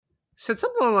said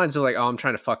something along the lines of like, "Oh, I'm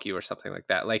trying to fuck you" or something like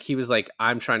that. Like he was like,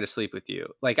 "I'm trying to sleep with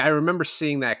you." Like I remember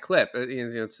seeing that clip.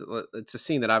 It's a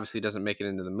scene that obviously doesn't make it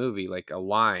into the movie, like a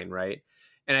line, right?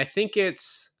 And I think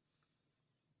It's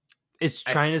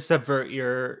trying to subvert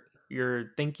your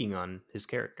thinking on his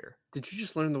character. Did you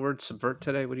just learn the word subvert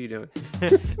today? What are you doing?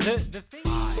 the thing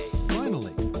I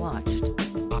finally Watched.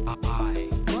 I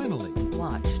finally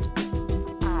Watched.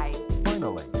 I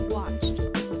finally watched.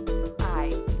 I finally watched.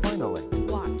 I finally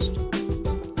Watched.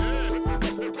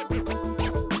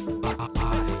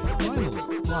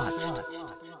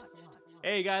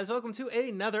 Hey guys, welcome to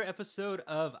another episode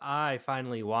of I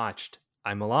Finally Watched.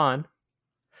 I'm Milan.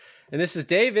 And this is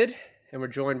David, and we're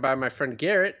joined by my friend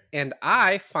Garrett. And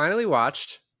I finally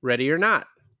watched Ready or Not.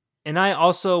 And I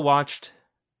also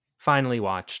finally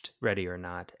watched Ready or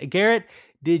Not. Garrett,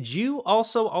 did you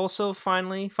also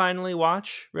finally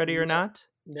watch Ready or Not?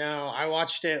 No, I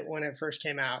watched it when it first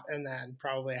came out and then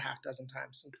probably a half dozen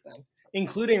times since then,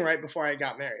 including right before I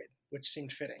got married, which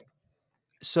seemed fitting.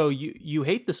 So you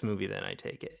hate this movie then, I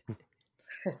take it.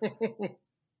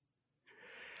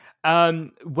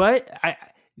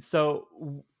 So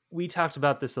we talked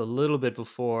about this a little bit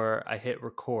before I hit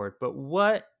record, but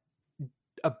what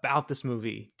about this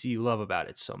movie do you love about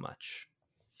it so much?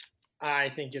 I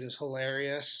think it is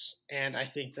hilarious, and I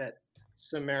think that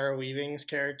Samara Weaving's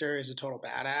character is a total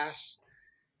badass.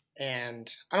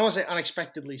 And I don't want to say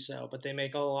unexpectedly so, but they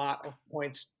make a lot of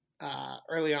points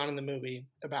early on in the movie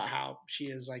about how she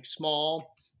is like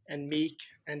small and meek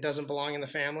and doesn't belong in the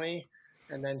family,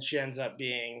 and then she ends up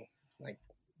being like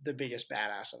the biggest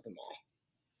badass of them all.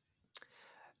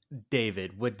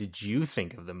 David, what did you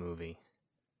think of the movie?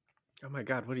 Oh my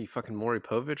God, what are you, fucking Maury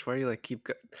Povich? Why are you like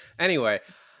Anyway,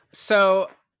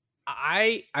 so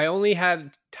I only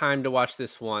had time to watch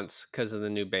this once because of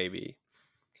the new baby.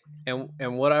 And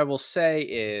what I will say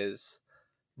is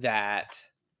that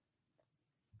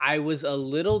I was a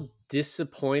little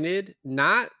disappointed,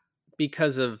 not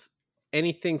because of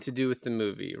anything to do with the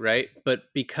movie, right? But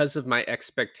because of my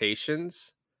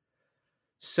expectations.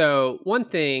 So, one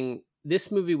thing, this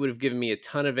movie would have given me a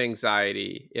ton of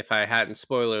anxiety if I hadn't,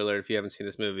 spoiler alert if you haven't seen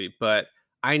this movie, but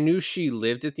I knew she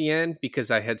lived at the end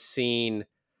because I had seen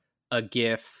a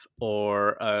GIF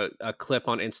or a clip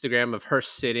on Instagram of her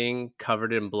sitting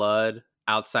covered in blood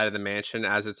outside of the mansion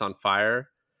as it's on fire.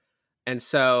 And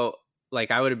so, like,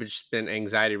 I would have just been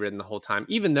anxiety ridden the whole time,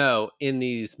 even though in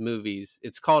these movies,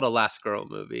 it's called a Last Girl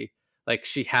movie. Like,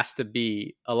 she has to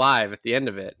be alive at the end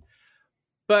of it.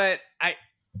 But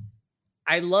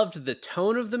I loved the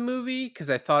tone of the movie because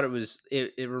I thought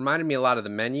it reminded me a lot of The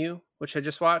Menu, which I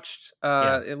just watched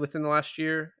within the last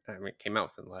year. I mean, it came out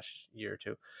within the last year or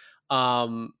two.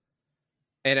 And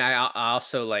I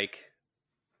also like,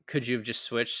 could you have just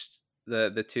switched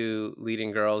the two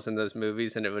leading girls in those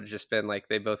movies and it would have just been like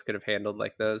they both could have handled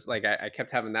like those? Like I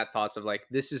kept having that thoughts of like,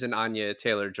 this is an Anya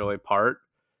Taylor-Joy part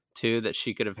too that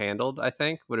she could have handled, I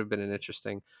think would have been an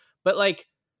interesting. But like,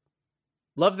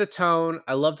 love the tone.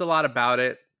 I loved a lot about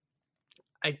it.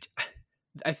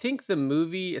 I think the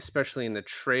movie, especially in the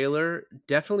trailer,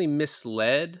 definitely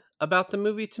misled about the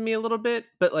movie to me a little bit.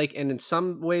 But like, and in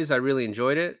some ways, I really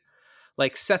enjoyed it.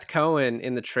 Like Seth Cohen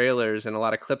in the trailers and a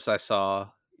lot of clips I saw,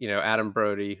 Adam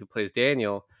Brody, who plays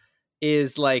Daniel,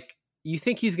 is like, you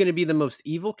think he's going to be the most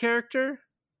evil character,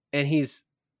 and he's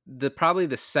probably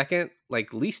the second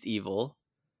like least evil.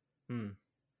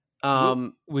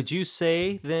 Would you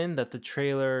say then that the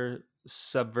trailer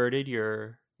subverted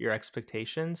your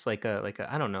expectations like a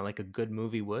I don't know, like a good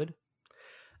movie would?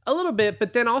 A little bit,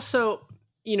 but then also,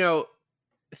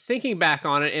 thinking back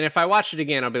on it, and if I watch it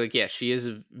again, I'll be like, yeah, she is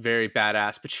a very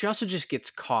badass, but she also just gets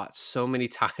caught so many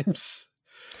times.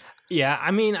 Yeah,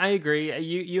 I mean, I agree.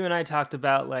 You and I talked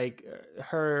about like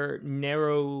her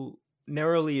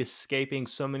narrowly escaping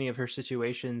so many of her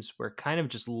situations were kind of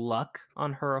just luck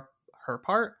on her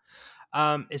part.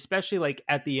 Especially like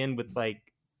at the end with like,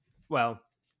 well,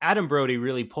 Adam Brody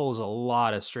really pulls a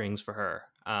lot of strings for her.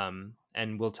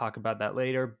 And we'll talk about that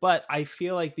later. But I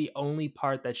feel like the only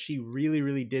part that she really,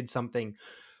 really did something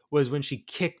was when she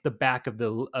kicked the back of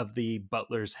the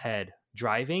butler's head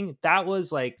driving. That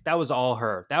was all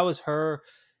her. That was her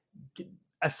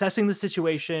assessing the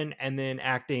situation and then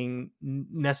acting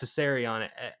necessarily on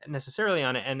it.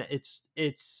 And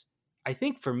it's I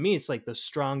think for me, it's like the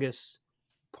strongest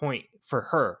point for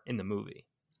her in the movie.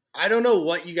 I don't know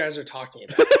what you guys are talking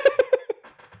about.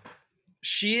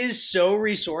 She is so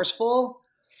resourceful.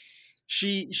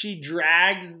 She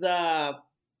drags the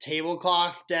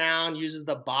tablecloth down, uses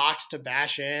the box to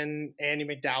bash in Andie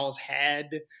MacDowell's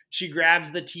head. She grabs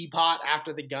the teapot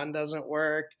after the gun doesn't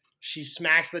work. She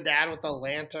smacks the dad with the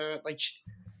lantern. Like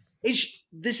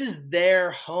this is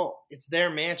their home. It's their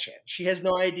mansion. She has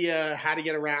no idea how to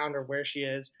get around or where she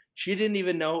is. She didn't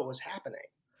even know what was happening.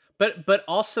 But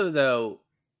also though,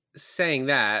 saying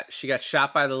that, she got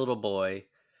shot by the little boy.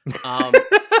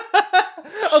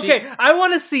 Okay, I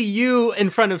want to see you in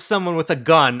front of someone with a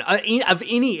gun of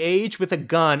any age with a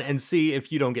gun and see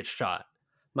if you don't get shot.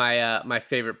 My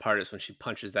favorite part is when she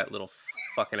punches that little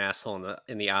fucking asshole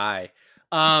in the eye.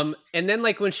 And then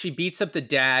like when she beats up the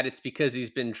dad, it's because he's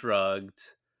been drugged.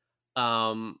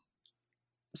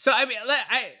 So I mean,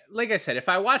 like I said, if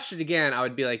I watched it again, I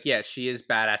would be like, yeah, she is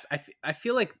badass. I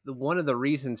feel like one of the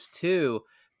reasons too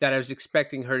that I was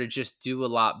expecting her to just do a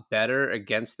lot better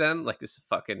against them, like this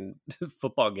fucking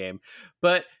football game,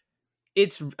 but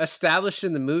it's established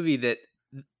in the movie that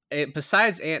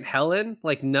besides Aunt Helen,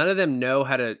 like none of them know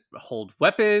how to hold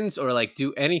weapons or like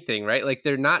do anything, right? Like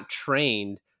they're not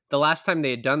trained. The last time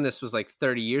they had done this was like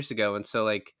 30 years ago, and so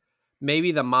like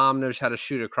maybe the mom knows how to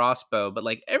shoot a crossbow, but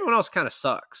like everyone else kind of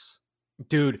sucks.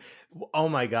 Dude, oh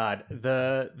my god,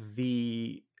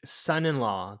 the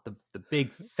son-in-law, the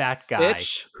big fat guy,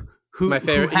 Bitch. My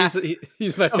favorite.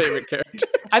 He's my favorite character.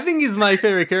 I think he's my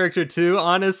favorite character too,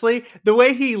 honestly. The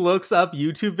way he looks up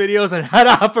YouTube videos on how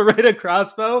to operate a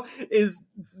crossbow is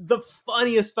the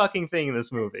funniest fucking thing in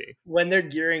this movie. When they're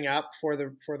gearing up for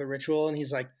the ritual, and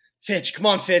he's like, "Fitch, come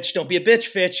on, Fitch, don't be a bitch,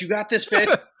 Fitch. You got this, Fitch."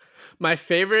 My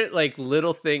favorite like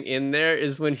little thing in there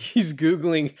is when he's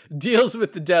Googling deals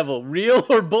with the devil, real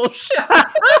or bullshit.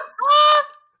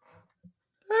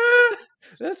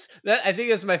 I think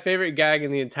that's my favorite gag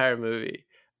in the entire movie.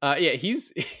 Yeah,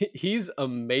 he's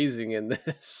amazing in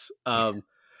this.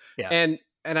 Yeah. And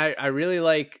I really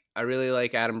like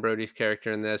Adam Brody's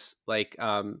character in this. Like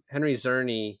Henry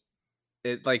Czerny,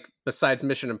 it like besides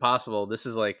Mission Impossible, this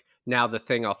is like now the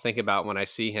thing I'll think about when I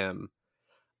see him.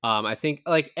 I think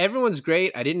like everyone's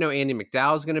great. I didn't know Andy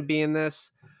McDowell was going to be in this.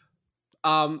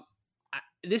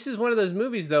 This is one of those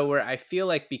movies though where I feel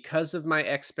like because of my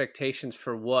expectations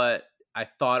for what I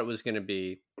thought it was going to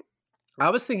be,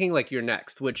 I was thinking like You're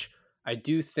Next, which I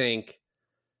do think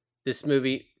this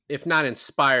movie, if not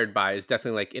inspired by, is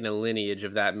definitely like in a lineage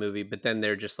of that movie. But then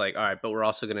they're just like, all right, but we're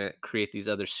also going to create these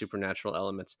other supernatural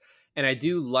elements. And I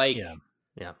do like,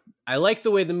 I like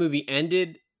the way the movie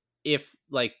ended.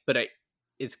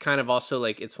 It's kind of also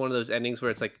like, it's one of those endings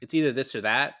where it's like, it's either this or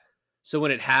that. So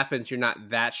when it happens, you're not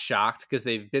that shocked because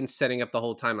they've been setting up the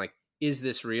whole time. Like, is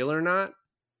this real or not?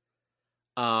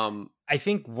 I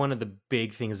think one of the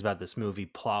big things about this movie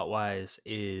plot wise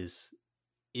is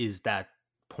that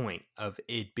point of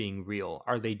it being real.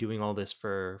 Are they doing all this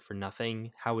for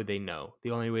nothing? How would they know? The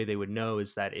only way they would know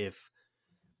is that if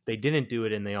they didn't do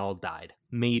it and they all died,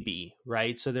 maybe,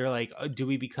 right? So they're like, oh, do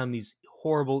we become these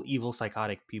horrible, evil,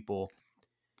 psychotic people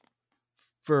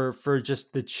for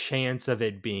just the chance of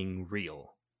it being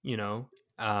real, you know?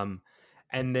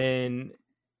 And then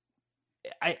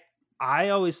I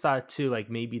always thought too, like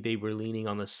maybe they were leaning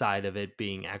on the side of it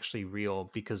being actually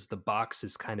real because the box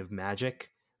is kind of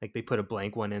magic. Like they put a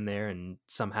blank one in there and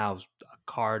somehow a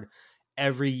card,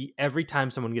 every time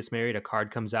someone gets married, a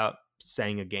card comes out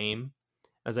saying a game.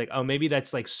 I was like, oh, maybe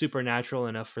that's like supernatural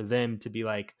enough for them to be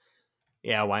like,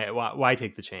 yeah, why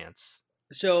take the chance?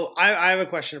 So I have a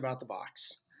question about the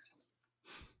box.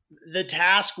 The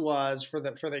task was for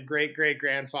the great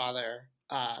grandfather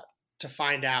to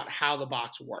find out how the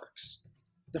box works.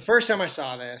 The first time I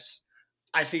saw this,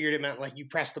 I figured it meant like you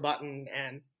press the button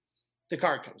and the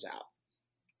card comes out.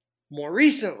 More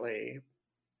recently,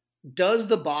 does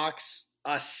the box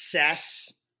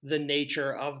assess the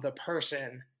nature of the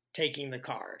person taking the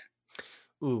card?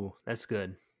 Ooh, that's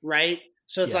good. Right?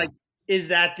 So it's like, is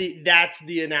that's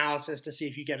the analysis to see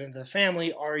if you get into the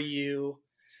family? Are you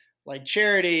like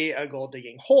Charity, a gold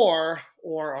digging whore,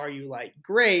 or are you like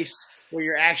Grace, where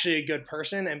you're actually a good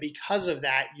person, and because of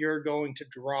that, you're going to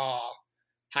draw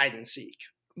hide and seek?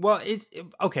 Well,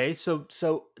 okay. So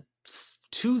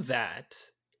to that,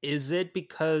 is it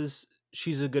because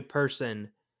she's a good person,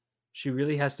 she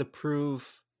really has to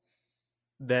prove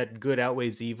that good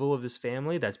outweighs evil of this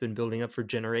family that's been building up for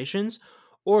generations,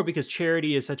 or because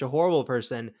Charity is such a horrible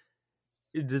person?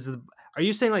 Are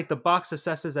you saying like the box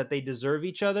assesses that they deserve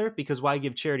each other? Because why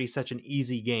give Charity such an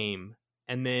easy game,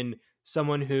 and then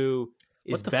someone who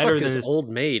is better than his old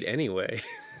maid anyway?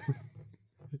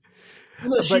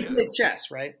 Look, she played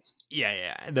chess, right?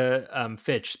 Yeah. The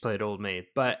Fitch played old maid,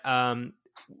 but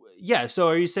yeah. So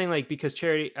are you saying like because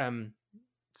Charity,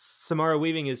 Samara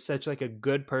Weaving is such like a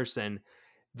good person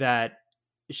that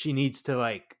she needs to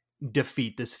like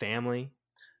defeat this family?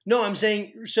 No, I'm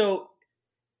saying so.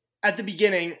 At the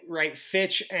beginning, right,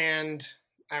 Fitch and,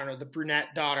 I don't know, the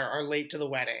brunette daughter are late to the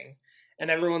wedding.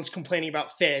 and everyone's complaining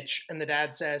about Fitch, and the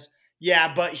dad says,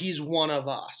 yeah, but he's one of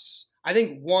us. I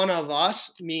think one of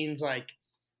us means like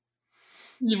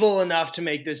evil enough to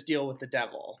make this deal with the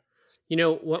devil. You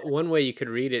know, one way you could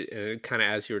read it, kind of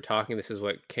as you were talking, this is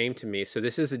what came to me. So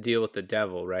this is a deal with the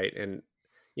devil, right? And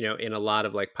you know, in a lot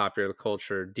of like popular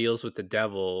culture, deals with the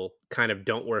devil kind of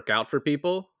don't work out for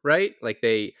people, right? Like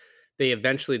they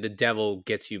eventually the devil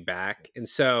gets you back. And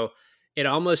so it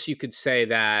almost you could say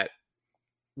that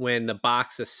when the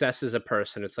box assesses a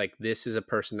person, it's like this is a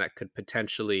person that could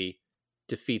potentially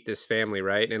defeat this family,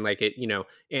 right? And like it, you know,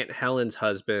 Aunt Helen's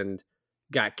husband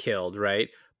got killed, right?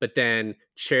 But then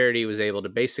Charity was able to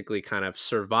basically kind of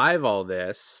survive all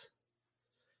this.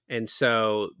 And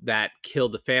so that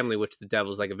killed the family, which the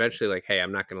devil's like eventually like, hey,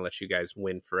 I'm not going to let you guys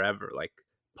win forever. Like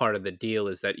part of the deal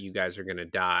is that you guys are going to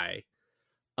die.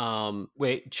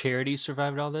 Wait, Charity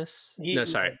survived all this? No,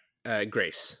 sorry.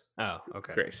 Grace. Oh,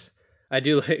 okay. Grace. I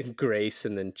do like Grace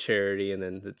and then Charity, and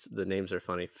then the names are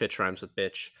funny. Fitch rhymes with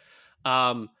bitch.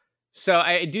 So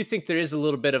I do think there is a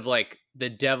little bit of like the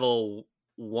devil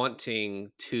wanting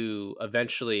to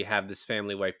eventually have this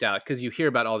family wiped out, because you hear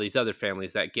about all these other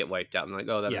families that get wiped out and like,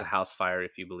 oh, that was a house fire,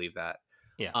 if you believe that.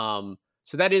 Yeah.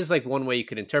 So that is like one way you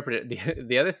could interpret it.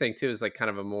 The other thing too is like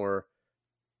kind of a more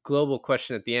global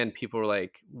question at the end. People were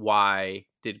like, why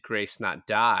did Grace not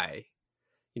die?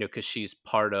 You know, because she's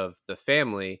part of the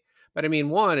family. But I mean,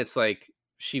 one, it's like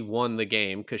she won the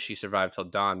game because she survived till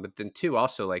dawn. But then two,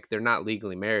 also like they're not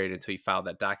legally married until you file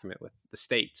that document with the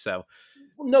state. So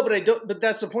no, but I don't. But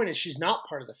that's the point. Is she's not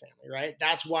part of the family, right?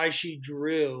 That's why she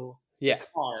drew the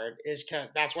card.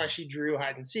 That's why she drew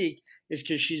hide and seek, is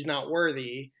because she's not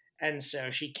worthy, and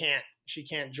so she can't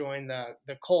join the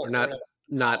cult. Or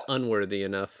not unworthy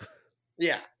enough.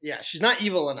 Yeah, she's not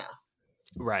evil enough.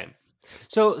 Right.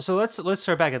 So let's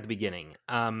start back at the beginning.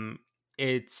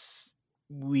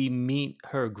 We meet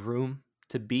her groom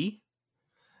to be.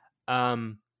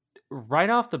 Right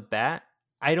off the bat,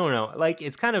 I don't know. Like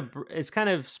it's kind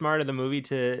of smart of the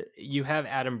movie you have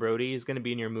Adam Brody is going to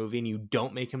be in your movie and you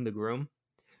don't make him the groom.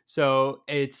 So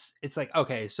it's like,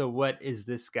 okay, so what is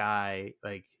this guy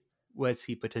like? What's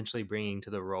he potentially bringing to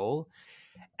the role?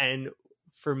 And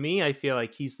for me, I feel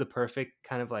like he's the perfect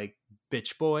kind of like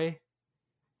bitch boy,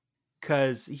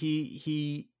 because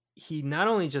he not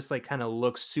only just like kind of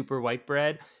looks super white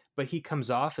bread, but he comes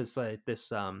off as like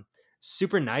this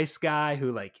super nice guy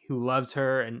who loves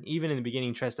her, and even in the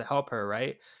beginning tries to help her,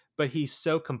 right? But he's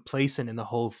so complacent in the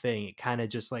whole thing. It kind of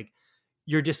just like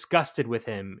you're disgusted with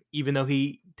him, even though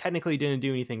he technically didn't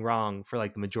do anything wrong for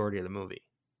like the majority of the movie.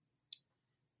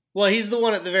 Well, he's the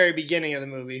one at the very beginning of the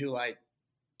movie who like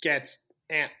gets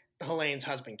Aunt Helene's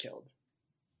husband killed.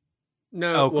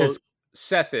 No, well,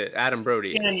 Adam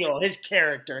Brody. Daniel, his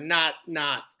character, not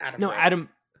Adam. No, Brody. Adam.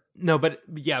 No, but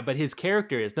his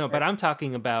character is no. But I'm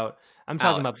talking about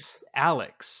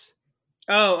Alex.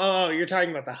 Oh, you're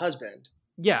talking about the husband.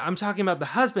 Yeah, I'm talking about the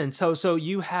husband. So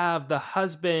you have the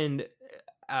husband,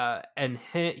 and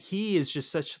he is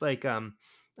just such like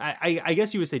I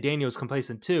guess you would say Daniel's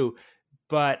complacent too,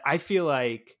 but I feel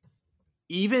like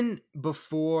even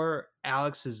before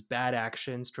Alex's bad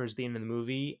actions towards the end of the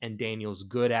movie and Daniel's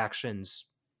good actions,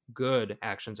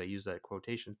 I use that in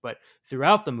quotations, but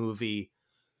throughout the movie,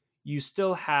 you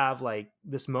still have like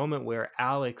this moment where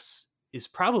Alex is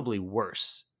probably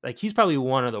worse. Like he's probably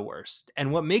one of the worst.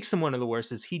 And what makes him one of the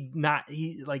worst is not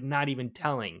even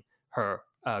telling her,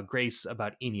 Grace,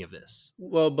 about any of this.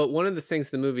 Well, but one of the things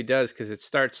the movie does, because it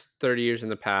starts 30 years in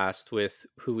the past with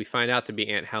who we find out to be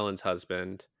Aunt Helen's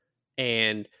husband,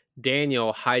 and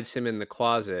Daniel hides him in the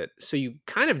closet. So you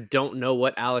kind of don't know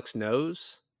what Alex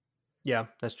knows. Yeah,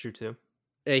 that's true too.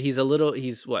 He's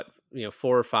what,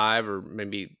 4 or 5 or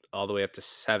maybe all the way up to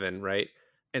 7, right?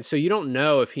 And so you don't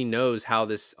know if he knows how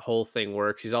this whole thing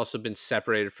works. He's also been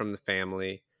separated from the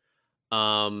family.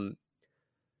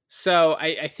 So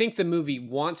I think the movie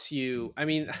wants you, I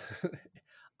mean,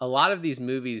 a lot of these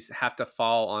movies have to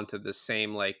fall onto the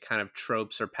same like kind of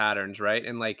tropes or patterns, right?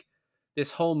 And like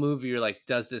this whole movie, you're like,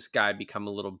 does this guy become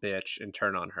a little bitch and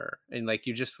turn on her? And like,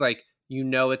 you just like,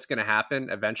 it's going to happen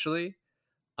eventually.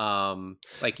 But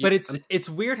it's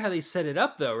weird how they set it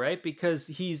up though, right? Because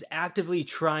he's actively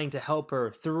trying to help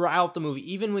her throughout the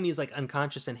movie. Even when he's like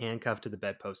unconscious and handcuffed to the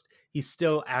bedpost, he's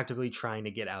still actively trying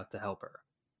to get out to help her.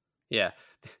 Yeah.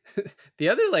 The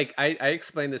other, like, I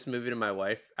explained this movie to my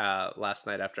wife last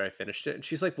night after I finished it, and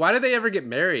she's like, why do they ever get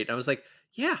married? And I was like,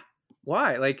 yeah,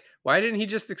 Why? Like, why didn't he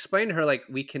just explain to her, like,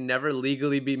 we can never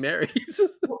legally be married?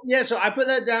 Well, yeah, so I put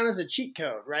that down as a cheat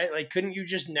code, right? Like, couldn't you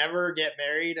just never get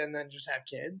married and then just have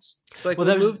kids? Like,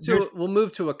 Well, we'll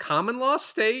move to a common law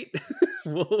state.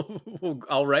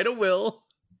 I'll write a will.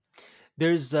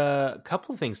 There's a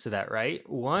couple things to that, right?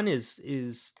 One is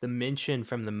the mention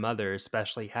from the mother,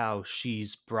 especially how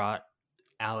she's brought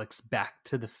Alex back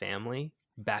to the family,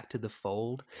 back to the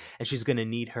fold, and she's going to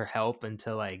need her help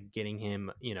until like getting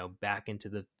him, back into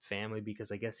the family,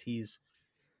 because I guess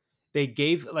they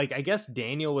gave, like, I guess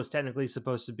Daniel was technically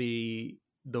supposed to be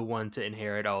the one to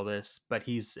inherit all this, but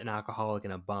he's an alcoholic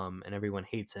and a bum and everyone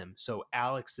hates him. So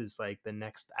Alex is like the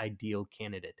next ideal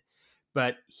candidate,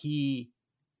 but he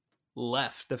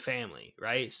left the family,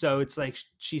 right? So it's like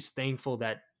she's thankful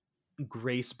that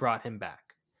Grace brought him back.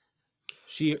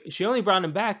 She only brought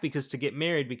him back because to get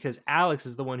married, because Alex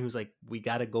is the one who's like, we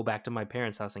got to go back to my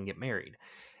parents' house and get married.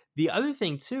 The other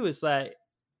thing too is that,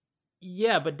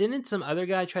 yeah, but didn't some other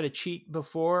guy try to cheat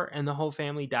before and the whole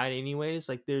family died anyways?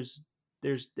 Like there's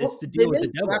it's the deal with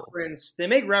the devil. They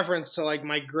make reference to like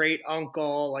my great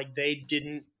uncle, like they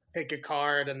didn't pick a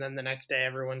card and then the next day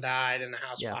everyone died in a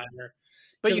house fire.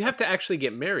 But you have to actually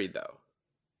get married, though.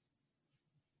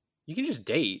 You can just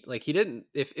date. Like, he didn't.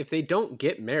 If they don't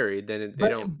get married, then they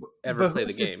don't ever play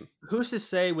the game. Who's to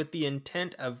say, with the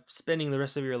intent of spending the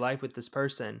rest of your life with this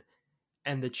person,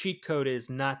 and the cheat code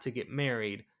is not to get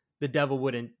married, the devil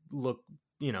wouldn't look,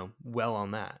 well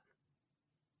on that.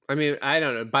 I mean, I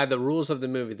don't know. By the rules of the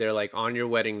movie, they're like, on your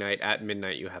wedding night at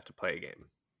midnight, you have to play a game.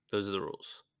 Those are the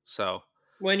rules. So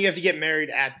when you have to get married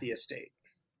at the estate.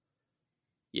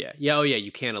 Yeah. Oh, yeah.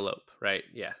 You can't elope, right?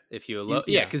 Yeah. If you elope,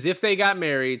 yeah, because if they got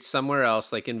married somewhere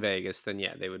else, like in Vegas, then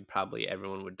yeah, they would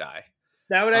everyone would die.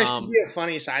 That would actually be a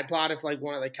funny side plot if like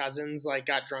one of the cousins like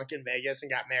got drunk in Vegas and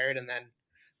got married, and then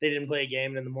they didn't play a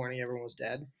game, and in the morning everyone was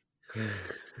dead.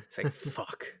 It's like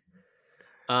fuck.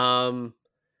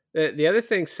 The other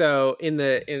thing, so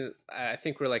I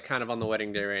think we're like kind of on the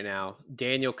wedding day right now.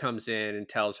 Daniel comes in and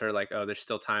tells her like, oh, there's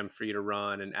still time for you to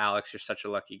run, and Alex, you're such a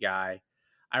lucky guy.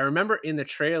 I remember in the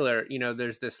trailer,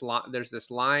 there's this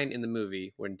line in the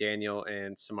movie when Daniel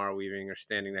and Samara Weaving are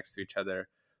standing next to each other,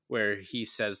 where he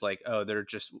says like, "Oh, they're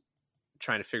just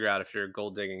trying to figure out if you're a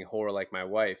gold digging whore like my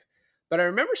wife." But I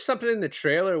remember something in the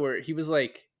trailer where he was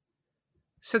like,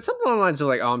 said something along the lines of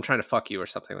like, "Oh, I'm trying to fuck you" or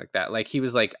something like that. Like he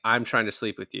was like, "I'm trying to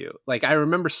sleep with you." Like I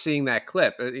remember seeing that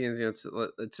clip.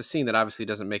 It's a scene that obviously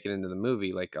doesn't make it into the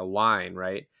movie, like a line,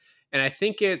 right? And I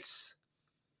think it's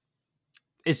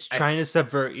trying to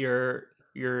subvert your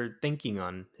thinking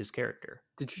on his character.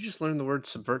 Did you just learn the word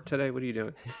subvert today? What are you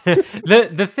doing?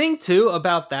 The thing too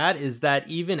about that is that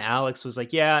even Alex was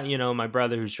like, yeah, my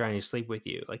brother who's trying to sleep with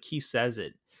you. Like he says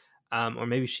it. Or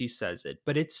maybe she says it,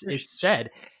 but it's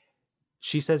said.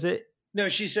 She says it? No,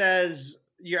 she says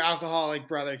your alcoholic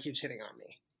brother keeps hitting on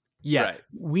me. Yeah. Right.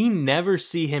 We never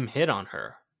see him hit on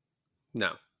her.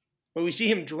 No. But we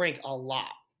see him drink a lot.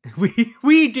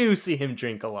 We do see him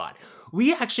drink a lot.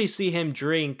 We actually see him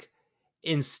drink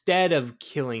instead of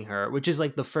killing her, which is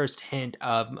like the first hint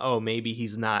of, oh, maybe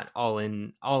he's not all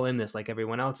in this like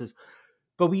everyone else is.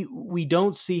 But we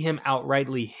don't see him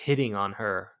outrightly hitting on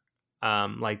her,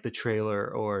 like the trailer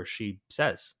or she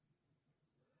says.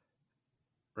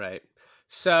 Right.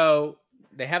 So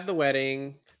they have the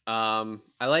wedding. I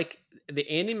like the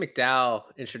Andie MacDowell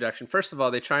introduction. First of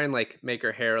all, they try and like make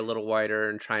her hair a little whiter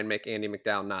and try and make Andie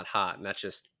MacDowell not hot, and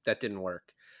that didn't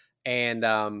work. And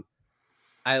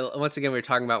once again we were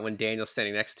talking about when Daniel's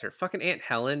standing next to her. Fucking Aunt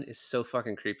Helen is so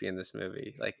fucking creepy in this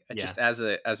movie. Like just as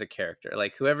a character,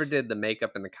 like whoever did the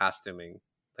makeup and the costuming,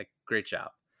 like great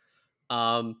job.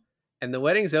 And the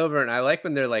wedding's over, and I like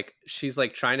when they're like, she's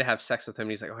like trying to have sex with him. And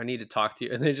he's like, "Oh, I need to talk to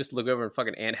you." And they just look over, and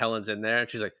fucking Aunt Helen's in there, and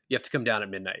she's like, "You have to come down at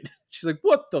midnight." She's like,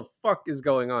 "What the fuck is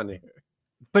going on here?"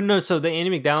 But no, so the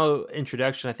Andie MacDowell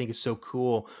introduction I think is so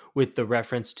cool with the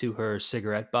reference to her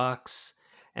cigarette box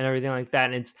and everything like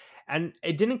that, and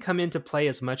it didn't come into play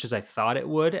as much as I thought it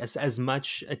would, as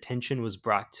much attention was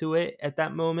brought to it at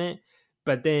that moment.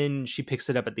 But then she picks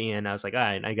it up at the end. I was like, all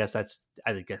right, I guess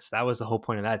that was the whole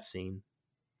point of that scene.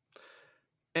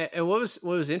 And what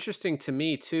was interesting to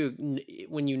me too,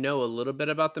 when you know a little bit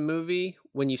about the movie,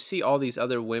 when you see all these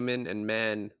other women and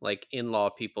men, like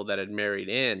in-law people that had married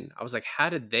in, I was like, how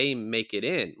did they make it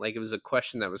in? Like it was a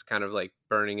question that was kind of like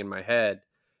burning in my head.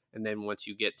 And then once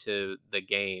you get to the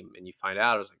game and you find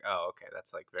out, I was like, oh, okay,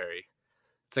 that's like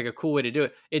it's like a cool way to do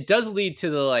it. It does lead to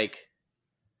the like,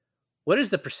 what is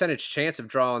the percentage chance of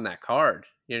drawing that card?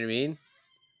 You know what I mean?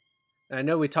 I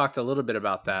know we talked a little bit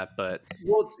about that, but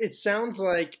well, it sounds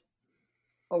like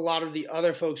a lot of the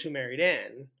other folks who married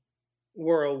in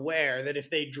were aware that if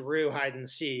they drew hide and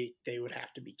seek, they would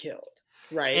have to be killed,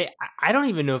 right? I don't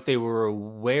even know if they were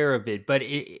aware of it, but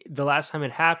the last time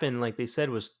it happened, like they said,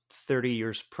 was 30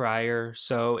 years prior.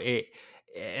 So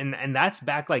and that's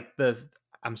back like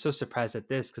I'm so surprised at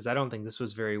this because I don't think this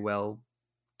was very well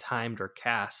timed or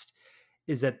cast.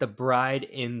 Is that the bride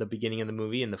in the beginning of the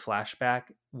movie in the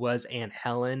flashback was Aunt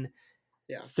Helen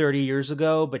Yeah. 30 years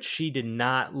ago, but she did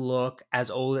not look as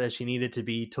old as she needed to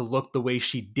be to look the way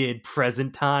she did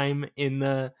present time in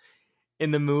the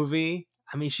movie.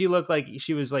 I mean, she looked like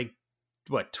she was like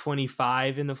what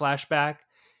 25 in the flashback.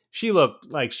 She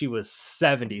looked like she was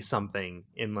 70 something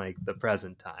in like the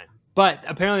present time. But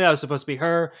apparently that was supposed to be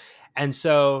her. And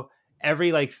so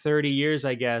every like 30 years,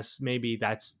 I guess, maybe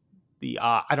that's the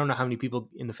I don't know how many people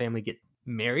in the family get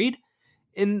married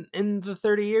in the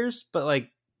 30 years, but like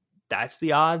that's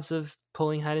the odds of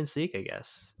pulling hide and seek, I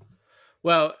guess.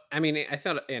 Well, I mean, I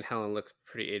thought Aunt Helen looked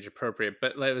pretty age appropriate,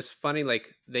 but like, it was funny.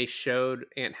 Like they showed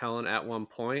Aunt Helen at one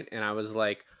point, and I was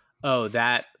like, "Oh,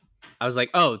 that." I was like,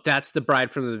 "Oh, that's the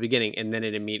bride from the beginning," and then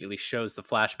it immediately shows the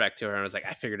flashback to her. And I was like,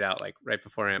 "I figured it out like right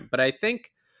beforehand." But I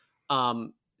think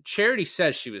Charity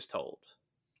says she was told.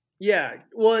 Yeah.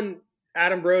 Well, and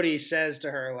Adam Brody says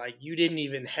to her, like, you didn't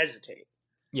even hesitate.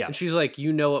 Yeah. And she's like,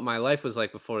 "You know what my life was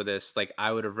like before this. Like,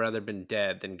 I would have rather been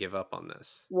dead than give up on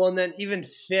this." Well, and then even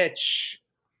Fitch,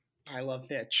 I love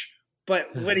Fitch,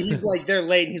 but when he's like, they're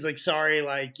late, and he's like, sorry,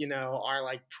 like, our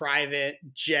like private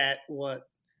jet,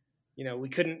 we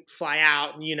couldn't fly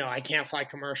out, and I can't fly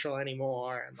commercial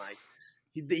anymore, and like,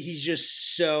 he's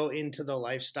just so into the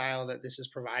lifestyle that this is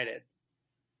provided.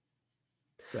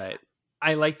 Right.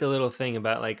 I like the little thing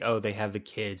about like, oh, they have the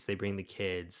kids, they bring the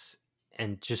kids,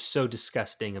 and just so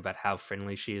disgusting about how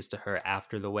friendly she is to her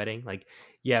after the wedding. Like,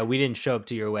 yeah, we didn't show up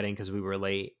to your wedding because we were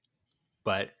late,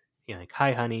 but like,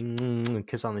 hi, honey,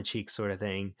 kiss on the cheek, sort of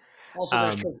thing. Also,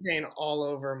 there's cocaine all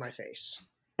over my face.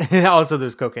 Also,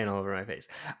 there's cocaine all over my face.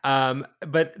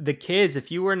 But the kids,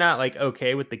 if you were not like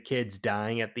okay with the kids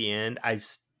dying at the end,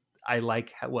 I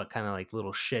like what kind of like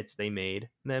little shits they made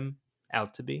them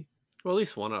out to be. Well, at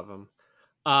least one of them.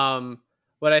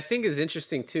 What I think is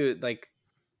interesting too, like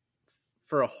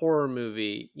for a horror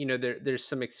movie, there's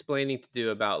some explaining to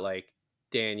do about like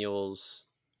Daniel's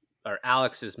or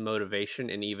Alex's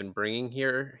motivation in even bringing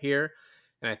here.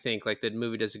 And I think like the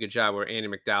movie does a good job where Andy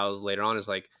McDowell's later on is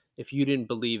like, if you didn't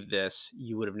believe this,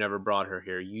 you would have never brought her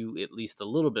here. You at least a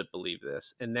little bit believe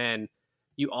this. And then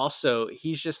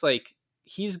he's just like,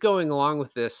 he's going along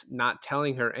with this, not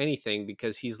telling her anything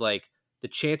because he's like, the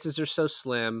chances are so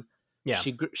slim. Yeah.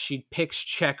 She picks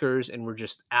checkers and we're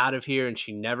just out of here and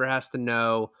she never has to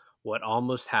know what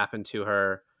almost happened to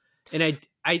her. And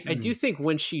I do think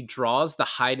when she draws the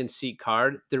hide and seek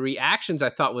card, the reactions I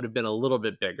thought would have been a little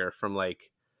bit bigger from like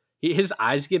his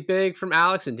eyes get big from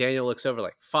Alex and Daniel looks over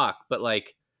like, fuck. But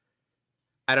like,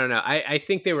 I don't know. I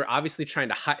think they were obviously trying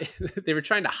to hide. They were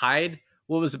trying to hide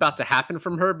what was about to happen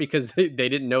from her because they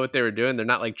didn't know what they were doing. They're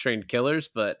not like trained killers,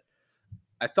 but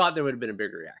I thought there would have been a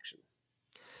bigger reaction.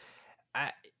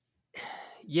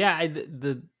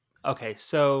 Okay,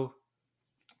 so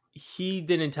he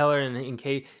didn't tell her in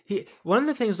case one of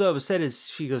the things that was said is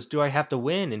she goes, do I have to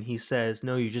win? And he says,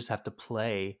 no, you just have to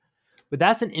play. But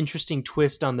that's an interesting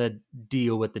twist on the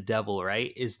deal with the devil,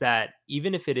 right? Is that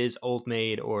even if it is Old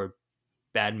Maid or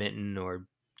badminton or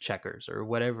checkers or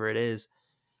whatever it is,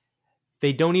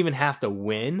 they don't even have to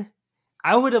win.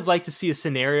 I would have liked to see a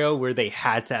scenario where they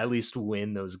had to at least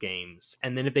win those games.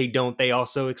 And then if they don't, they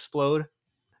also explode.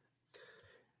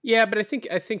 Yeah, but I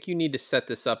think you need to set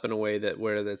this up in a way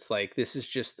where that's like, this is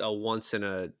just a once in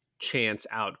a chance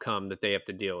outcome that they have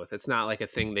to deal with. It's not like a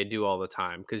thing they do all the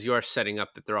time because you are setting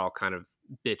up that they're all kind of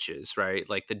bitches, right?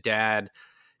 Like the dad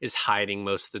is hiding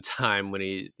most of the time when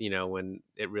when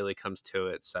it really comes to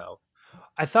it. So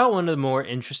I thought one of the more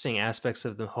interesting aspects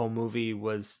of the whole movie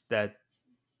was that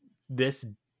this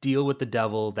deal with the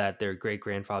devil that their great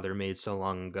grandfather made so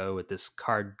long ago with this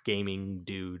card gaming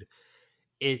dude,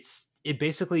 it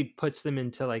basically puts them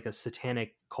into like a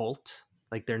satanic cult.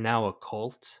 Like they're now a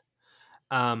cult.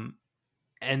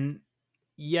 And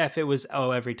yeah, if it was,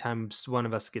 every time one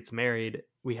of us gets married,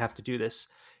 we have to do this.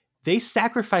 They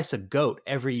sacrifice a goat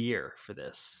every year for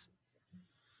this.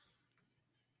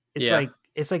 It's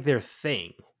like their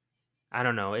thing. I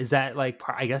don't know. Is that like,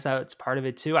 I guess it's part of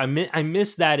it too. I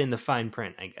miss that in the fine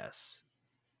print, I guess.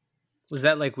 Was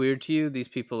that like weird to you? These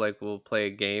people like will play a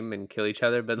game and kill each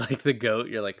other, but like the goat,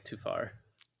 you're like too far.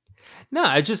 No,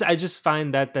 I just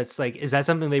find that's like, is that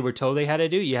something they were told they had to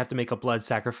do? You have to make a blood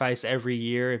sacrifice every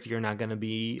year if you're not going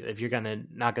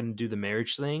to do the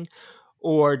marriage thing,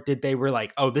 or did they were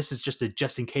like, oh, this is just a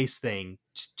just in case thing,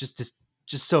 just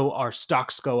just so our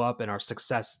stocks go up and our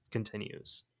success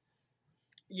continues.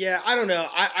 Yeah, I don't know.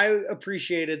 I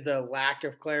appreciated the lack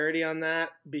of clarity on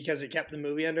that because it kept the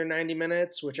movie under 90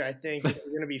 minutes, which I think if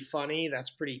you're going to be funny, that's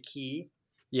pretty key.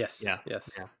 Yes. Yeah. Yes.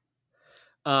 Yeah.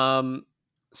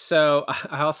 So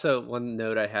I also, one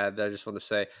note I had that I just want to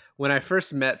say, when I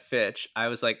first met Fitch, I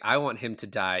was like, I want him to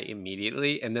die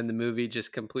immediately. And then the movie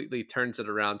just completely turns it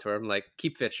around to where I'm like,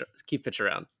 keep Fitch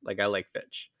around. Like, I like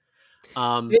Fitch.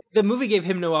 The movie gave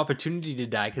him no opportunity to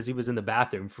die because he was in the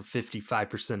bathroom for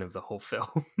 55% of the whole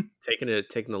film. taking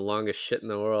the longest shit in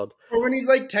the world. Or when he's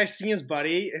like texting his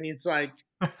buddy and he's like,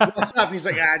 what's up? He's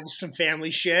like, just some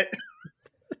family shit.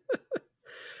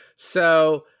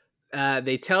 So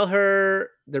they tell her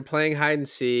they're playing hide and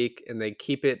seek, and they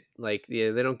keep it like,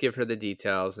 they don't give her the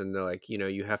details, and they're like,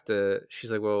 you have to.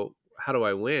 She's like, well, how do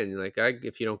I win? Like,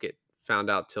 if you don't get found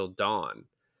out till dawn.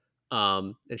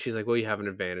 And she's like, well, you have an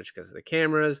advantage because of the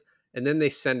cameras. And then they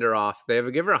send her off. They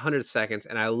give her 100 seconds,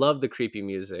 and I love the creepy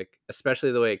music,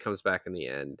 especially the way it comes back in the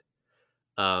end.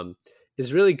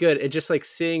 Is really good. It just like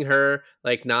seeing her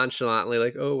like nonchalantly,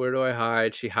 like, oh, where do I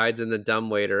hide? She hides in the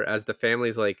dumbwaiter as the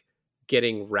family's like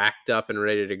getting racked up and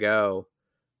ready to go.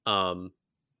 And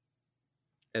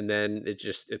then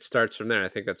it starts from there. I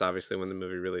think that's obviously when the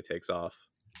movie really takes off.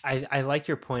 I like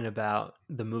your point about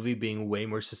the movie being way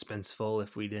more suspenseful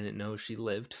if we didn't know she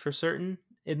lived for certain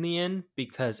in the end,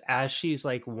 because as she's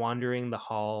like wandering the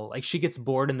hall, like she gets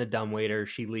bored in the dumbwaiter,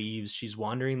 she leaves, she's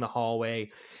wandering the hallway.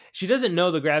 She doesn't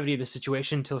know the gravity of the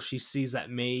situation until she sees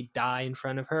that maid die in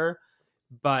front of her.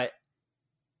 But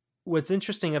what's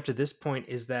interesting up to this point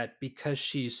is that because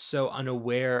she's so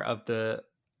unaware of the,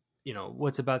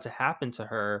 what's about to happen to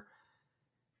her,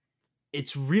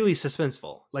 it's really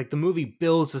suspenseful. Like the movie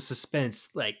builds the suspense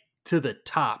like to the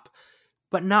top,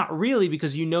 but not really,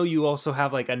 because you also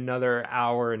have like another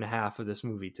hour and a half of this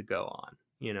movie to go on,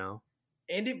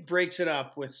 And it breaks it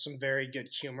up with some very good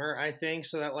humor, I think,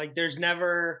 so that like there's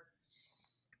never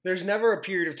a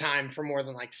period of time for more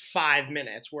than like 5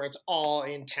 minutes where it's all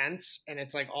intense and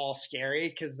it's like all scary,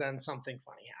 because then something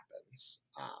funny happens.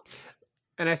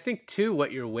 And I think too,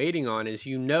 what you're waiting on is,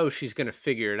 she's going to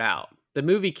figure it out. The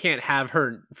movie can't have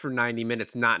her for 90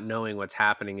 minutes not knowing what's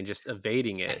happening and just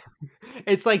evading it.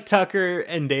 It's like Tucker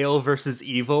and Dale versus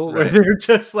Evil, where they're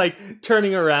just like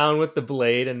turning around with the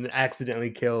blade and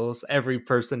accidentally kills every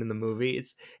person in the movie.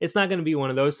 It's not going to be one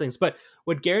of those things. But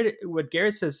what Garrett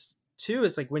says too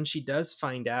is like when she does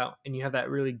find out, and you have that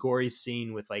really gory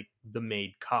scene with like the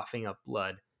maid coughing up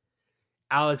blood,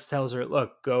 Alex tells her,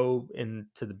 look, go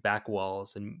into the back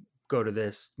walls and go to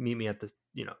this, meet me at the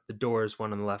the doors,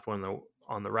 one on the left, one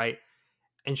on the right.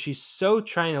 And she's so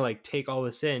trying to like take all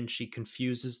this in, she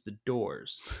confuses the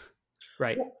doors.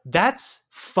 Right. That's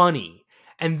funny.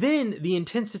 And then the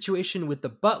intense situation with the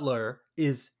butler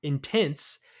is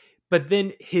intense, but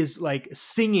then his like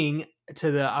singing to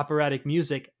the operatic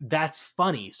music, that's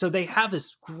funny. So they have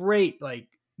this great like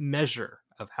measure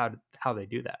of how they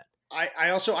do that.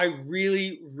 I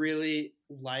really, really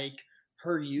like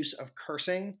her use of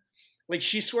cursing. Like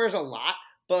she swears a lot,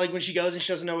 but like when she goes and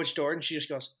she doesn't know which door, and she just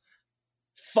goes,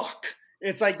 fuck.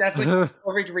 It's like, that's like a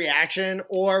perfect reaction.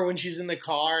 Or when she's in the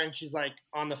car and she's like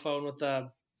on the phone with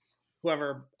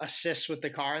whoever assists with the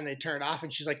car, and they turn it off,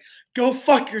 and she's like, go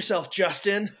fuck yourself,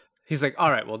 Justin. He's like,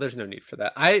 all right, well, there's no need for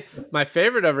that. My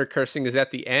favorite of her cursing is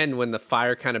at the end when the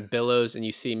fire kind of billows and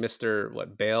you see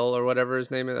Mr. Bale or whatever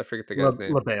his name is. I forget the guy's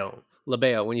name.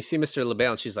 LaBelle. When you see Mr.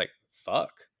 LaBelle, and she's like,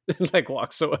 fuck. Like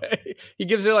walks away. He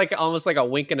gives her like almost like a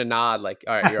wink and a nod, like,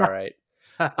 all right, you're all right.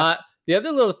 The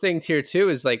other little thing here too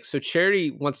is like, so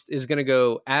Charity is gonna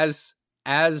go as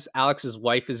Alex's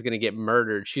wife is gonna get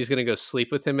murdered, she's gonna go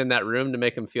sleep with him in that room to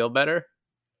make him feel better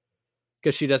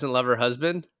because she doesn't love her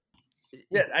husband.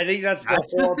 Yeah, I think that's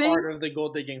the whole part of the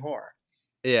gold digging whore.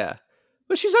 Yeah,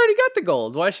 but she's already got the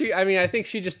gold. Why I think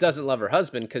she just doesn't love her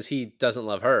husband because he doesn't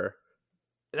love her.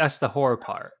 That's the horror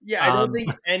part. Yeah, I don't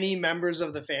think any members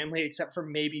of the family, except for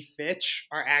maybe Fitch,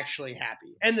 are actually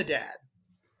happy. And the dad.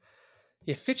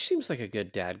 Yeah, Fitch seems like a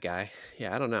good dad guy.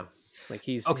 Yeah, I don't know. Like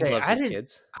he loves his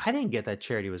kids. I didn't get that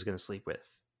Charity was going to sleep with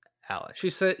Alex. She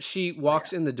said she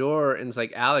walks in the door and is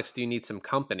like, Alex, do you need some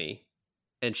company?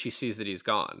 And she sees that he's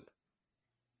gone.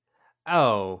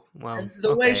 Oh, well. And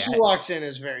the way she walks in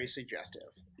is very suggestive.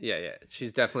 Yeah.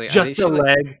 She's definitely...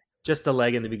 Just a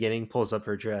leg in the beginning, pulls up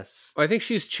her dress. Well, I think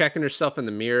she's checking herself in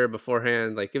the mirror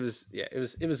beforehand. Like it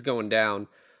was going down.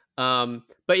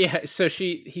 But yeah, so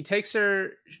he takes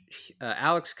her.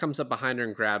 Alex comes up behind her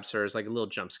and grabs her. It's like a little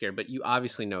jump scare, but you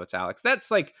obviously know it's Alex. That's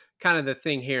like kind of the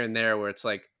thing here and there where it's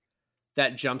like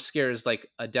that jump scare is like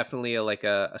definitely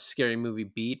a scary movie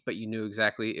beat, but you knew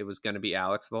exactly it was going to be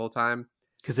Alex the whole time.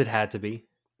 Because it had to be.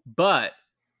 But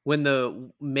when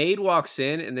the maid walks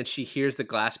in and then she hears the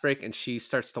glass break and she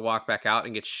starts to walk back out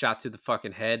and gets shot through the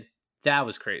fucking head, that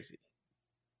was crazy.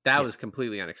 That Yeah. was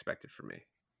completely unexpected for me.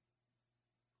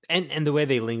 And the way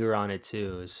they linger on it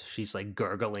too is she's like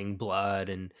gurgling blood,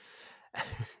 and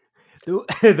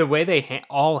the way they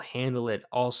all handle it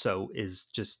also is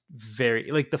just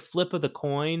very like the flip of the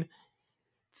coin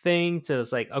thing to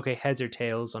it's like, okay, heads or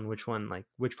tails on which one, like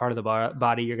which part of the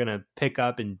body you're gonna pick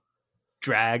up and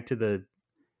drag to the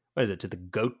to the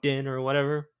goat den or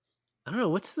whatever. I don't know,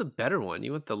 what's the better one?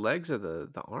 You want the legs or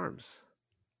the arms?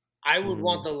 I would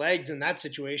want the legs in that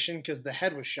situation because the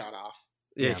head was shot off.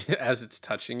 Yeah, as it's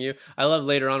touching you. I love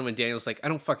later on when Daniel's like, I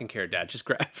don't fucking care, Dad. Just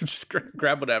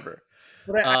grab whatever.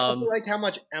 But I also like how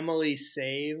much Emily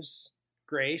saves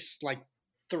Grace like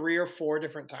 3 or 4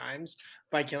 different times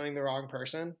by killing the wrong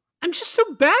person. I'm just so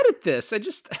bad at this.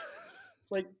 It's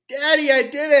like, Daddy, I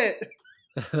did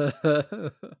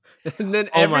it. And then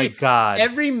Oh my God.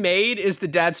 every maid is the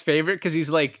dad's favorite because he's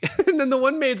like, and then the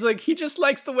one maid's like, he just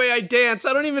likes the way I dance.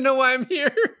 I don't even know why I'm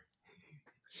here.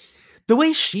 The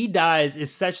way she dies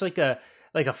is such like a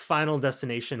Final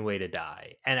Destination way to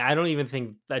die, and I don't even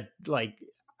think that like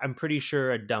I'm pretty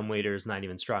sure a dumbwaiter is not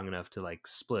even strong enough to like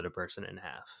split a person in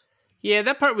half. Yeah,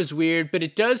 that part was weird, but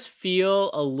it does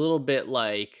feel a little bit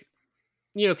like,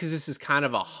 you know, because this is kind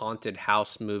of a haunted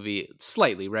house movie,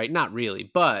 slightly, right? Not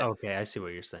really, but Okay, I see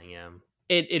what you're saying. Yeah,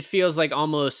 it feels like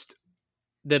almost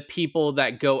the people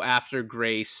that go after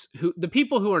Grace, the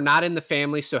people who are not in the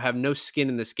family, so have no skin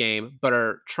in this game, but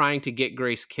are trying to get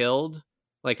Grace killed,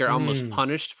 like are almost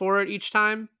punished for it each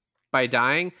time by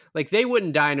dying. Like they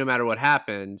wouldn't die no matter what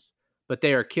happens, but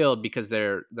they are killed because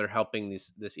they're helping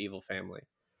this evil family.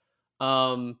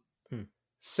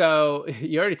 So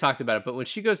you already talked about it, but when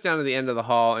she goes down to the end of the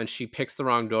hall and she picks the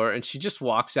wrong door and she just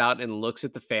walks out and looks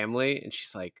at the family and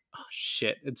she's like, oh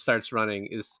shit, and starts running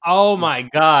oh my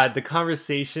God, the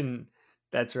conversation.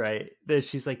 That's right. That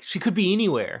she's like, she could be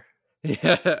anywhere.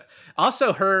 Yeah.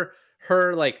 Also her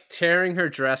like tearing her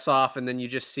dress off and then you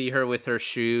just see her with her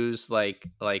shoes like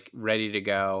ready to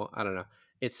go. I don't know.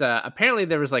 It's apparently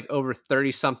there was like over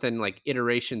 30 something like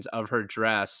iterations of her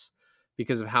dress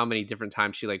because of how many different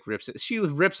times she like rips it. She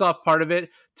rips off part of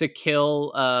it to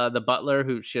kill the butler,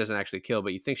 who she doesn't actually kill,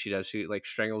 but you think she does. She like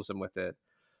strangles him with it.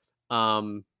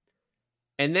 And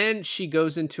then she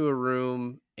goes into a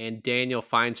room and Daniel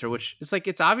finds her, which is like,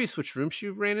 it's obvious which room she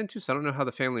ran into. So I don't know how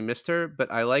the family missed her,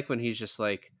 but I like when he's just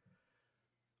like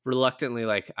reluctantly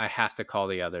like, I have to call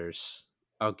the others.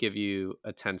 I'll give you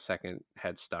a 10-second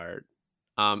head start.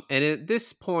 And at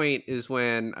this point is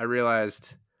when I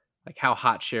realized like how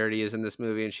hot Charity is in this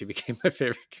movie, and she became my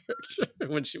favorite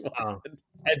character when she walked in.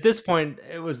 At this point,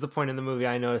 it was the point in the movie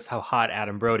I noticed how hot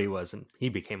Adam Brody was, and he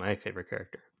became my favorite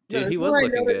character. Dude, he this is was where I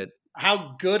looking noticed good.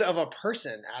 How good of a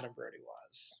person Adam Brody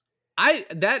was.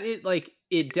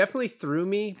 It definitely threw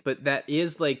me, but that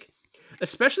is like,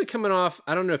 especially coming off,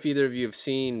 I don't know if either of you have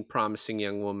seen Promising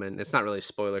Young Woman. It's not really a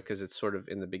spoiler because it's sort of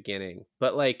in the beginning,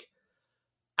 but like,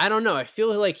 I don't know. I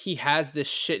feel like he has this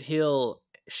shit heel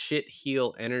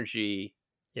energy.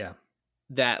 Yeah.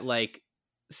 That like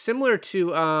similar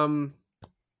to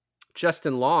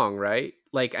Justin Long, right?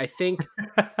 Like I think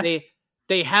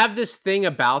they have this thing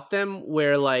about them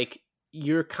where like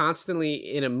you're constantly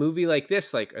in a movie like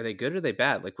this, like, are they good or are they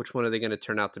bad? Like which one are they going to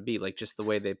turn out to be? Like just the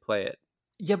way they play it.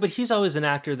 Yeah, but he's always an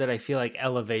actor that I feel like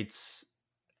elevates.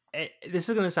 This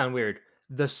is going to sound weird.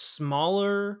 The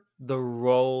smaller the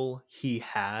role he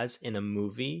has in a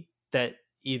movie that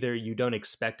either you don't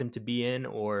expect him to be in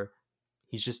or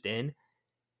he's just in,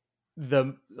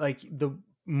 the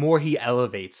more he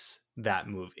elevates that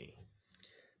movie.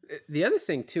 The other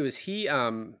thing too is he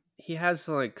has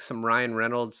like some Ryan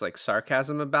Reynolds like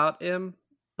sarcasm about him,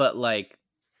 but like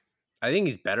I think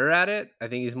he's better at it. I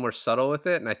think he's more subtle with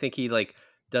it, and I think he like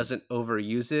doesn't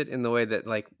overuse it in the way that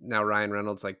like now Ryan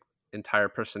Reynolds like entire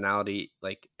personality,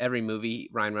 like every movie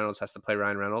Ryan Reynolds has to play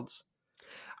Ryan Reynolds.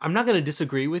 I'm not going to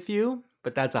disagree with you,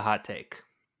 but that's a hot take.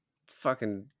 It's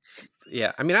fucking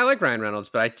yeah. I mean, I like Ryan Reynolds,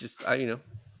 but I you know,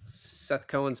 Seth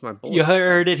Cohen's my boy. You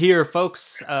heard it here,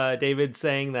 folks. David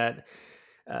saying that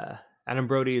Adam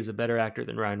Brody is a better actor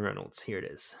than Ryan Reynolds. Here it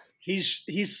is.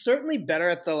 He's certainly better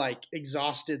at the like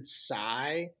exhausted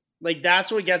sigh. Like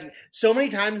that's what gets me. So many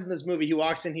times in this movie, he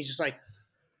walks in, he's just like.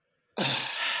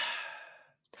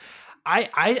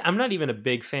 I'm not even a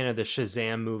big fan of the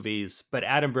Shazam movies, but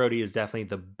Adam Brody is definitely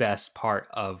the best part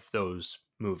of those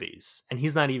movies, and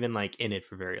he's not even like in it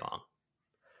for very long.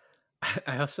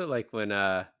 I also like when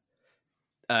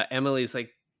Emily's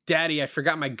like, Daddy, I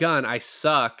forgot my gun. I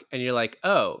suck. And you're like,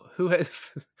 oh, who has...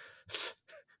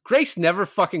 Grace never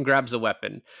fucking grabs a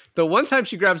weapon. The one time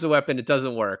she grabs a weapon, it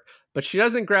doesn't work. But she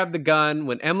doesn't grab the gun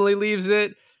when Emily leaves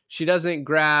it. She doesn't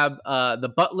grab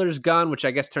the butler's gun, which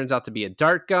I guess turns out to be a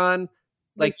dart gun.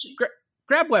 Like,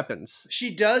 grab weapons.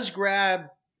 She does grab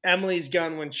Emily's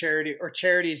gun when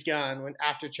Charity's gun when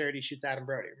after Charity shoots Adam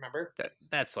Brody. Remember?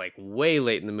 That's like way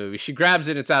late in the movie. She grabs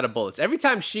it, it's out of bullets. Every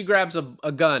time she grabs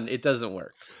a gun, it doesn't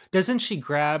work. Doesn't she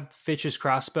grab Fitch's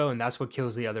crossbow and that's what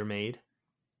kills the other maid?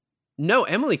 No,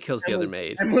 Emily kills the other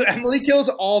maid. Emily kills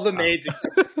all the maids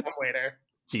except for the waiter.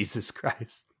 Jesus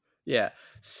Christ. Yeah.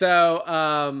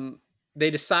 So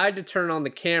they decide to turn on the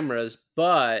cameras,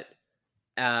 but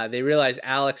they realize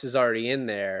Alex is already in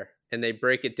there and they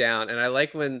break it down. And I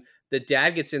like when the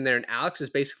dad gets in there and Alex is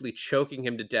basically choking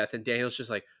him to death. And Daniel's just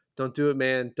like, don't do it,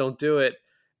 man. Don't do it.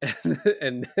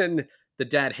 And then the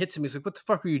dad hits him. He's like, what the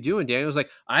fuck were you doing? Daniel's like,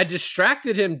 I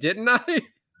distracted him, didn't I?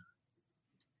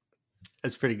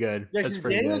 That's pretty good. Yeah, That's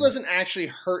pretty Daniel good. doesn't actually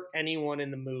hurt anyone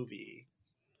in the movie.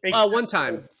 One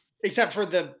time. Except for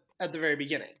at the very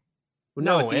beginning.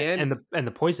 No, at the end. And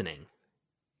the poisoning.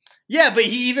 Yeah, but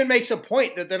he even makes a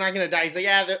point that they're not going to die. He's like,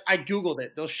 yeah, I Googled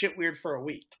it. They'll shit weird for a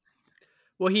week.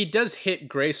 Well, he does hit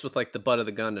Grace with like the butt of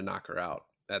the gun to knock her out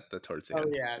towards the end.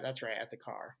 Oh, yeah, that's right, at the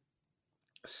car.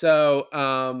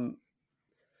 So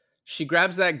she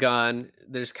grabs that gun.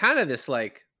 There's kind of this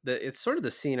like, it's sort of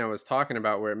the scene I was talking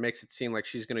about where it makes it seem like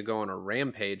she's going to go on a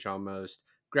rampage almost.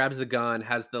 Grabs the gun,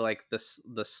 has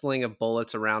the sling of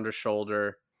bullets around her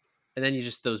shoulder, and then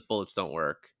those bullets don't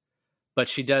work. But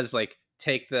she does like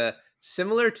take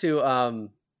similar to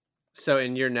so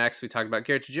in You're Next we talked about.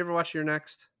 Garrett, did you ever watch You're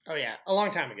Next? Oh yeah, a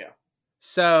long time ago.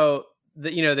 So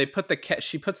they put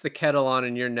she puts the kettle on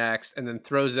in You're Next and then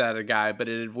throws it at a guy, but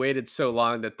it had waited so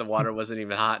long that the water wasn't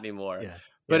even hot anymore. Yeah.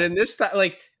 But in this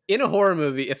like in a horror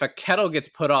movie, if a kettle gets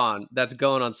put on, that's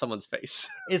going on someone's face.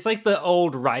 It's like the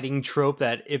old writing trope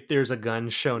that if there's a gun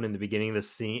shown in the beginning of the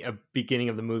scene, beginning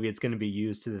of the movie, it's going to be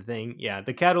used to the thing. Yeah,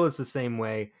 the kettle is the same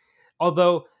way.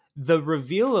 Although the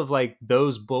reveal of like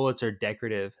those bullets are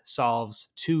decorative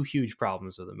solves two huge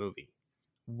problems of the movie.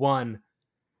 One,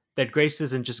 that Grace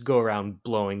doesn't just go around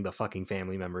blowing the fucking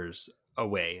family members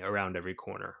away around every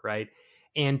corner, right?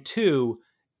 And two,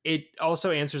 it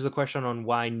also answers the question on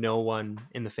why no one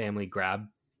in the family grabbed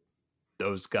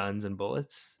those guns and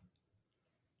bullets.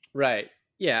 Right.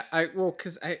 Yeah.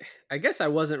 Because I guess I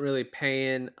wasn't really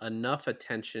paying enough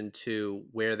attention to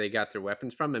where they got their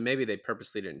weapons from, and maybe they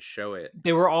purposely didn't show it.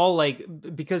 They were all like,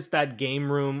 because that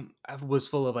game room was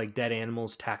full of like dead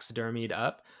animals taxidermied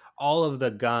up, all of the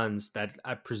guns that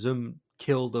I presume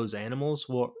killed those animals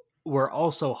were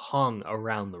also hung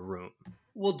around the room.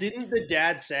 Well, didn't the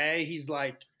dad say he's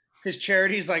like, his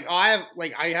Charity's like, oh,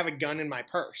 I have a gun in my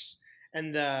purse,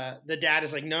 and the dad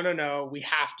is like, no, we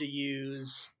have to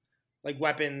use like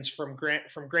weapons from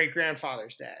great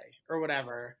grandfather's day or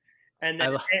whatever, and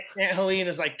then Aunt Helene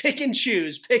is like, pick and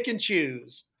choose.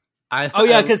 Because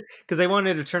they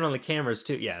wanted to turn on the cameras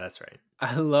too. Yeah, that's right.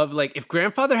 I love like if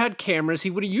grandfather had cameras, he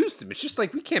would have used them. It's just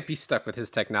like we can't be stuck with his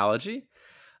technology.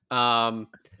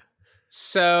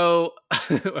 So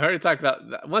I already talked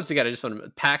about once again. I just want to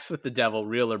Pax with the Devil,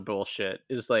 real or bullshit,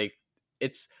 is like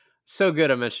it's so good.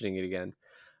 I'm mentioning it again.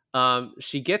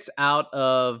 She gets out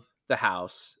of the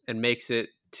house and makes it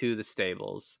to the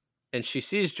stables, and she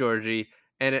sees Georgie,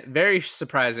 and it very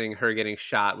surprising her getting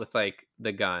shot with like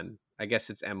the gun. I guess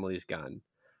it's Emily's gun,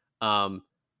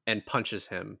 and punches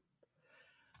him.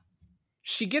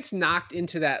 She gets knocked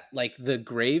into that like the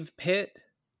grave pit,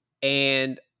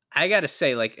 and I gotta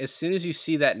say, like, as soon as you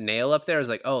see that nail up there, I was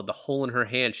like, oh, the hole in her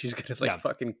hand. She's gonna like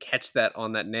fucking catch that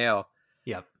on that nail.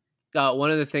 Yep. One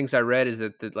of the things I read is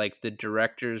that the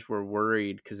directors were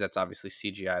worried because that's obviously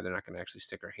CGI. They're not gonna actually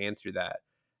stick her hand through that,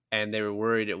 and they were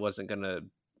worried it wasn't gonna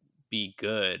be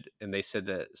good. And they said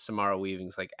that Samara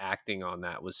Weaving's like acting on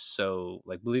that was so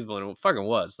like believable, and it fucking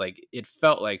was. Like it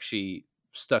felt like she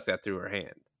stuck that through her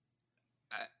hand.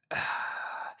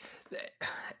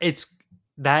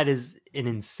 That is an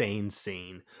insane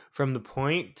scene. From the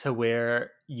point to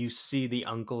where you see the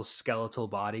uncle's skeletal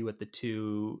body with the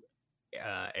two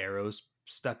arrows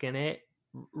stuck in it,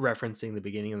 referencing the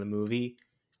beginning of the movie,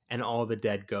 and all the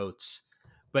dead goats.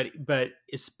 But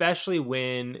especially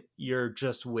when you're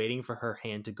just waiting for her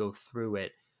hand to go through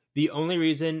it. The only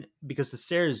reason, because the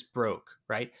stairs broke,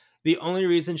 right? The only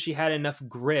reason she had enough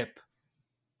grip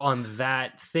on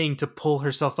that thing to pull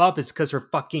herself up is because her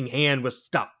fucking hand was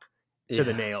stuck to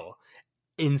the nail.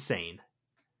 Insane.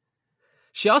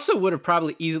 She also would have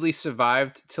probably easily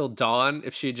survived till dawn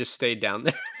if she had just stayed down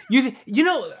there. You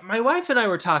know, my wife and I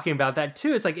were talking about that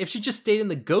too. It's like if she just stayed in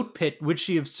the goat pit, would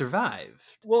she have survived?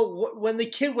 Well, when the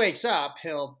kid wakes up,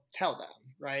 he'll tell them,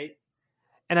 right?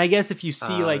 And I guess if you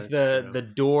see like That's the true. the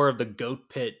door of the goat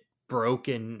pit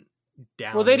broken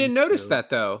down. Well, they didn't notice into- that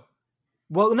though.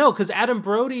 Well, no, because Adam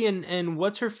Brody and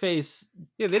what's her face?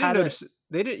 Yeah, they didn't had a- notice.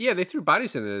 They didn't. Yeah, they threw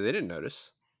bodies in there. They didn't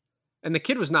notice. And the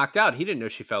kid was knocked out. He didn't know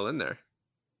she fell in there.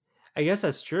 I guess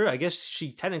that's true. I guess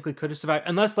she technically could have survived,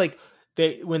 unless like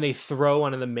when they throw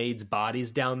one of the maids'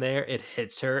 bodies down there, it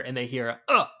hits her, and they hear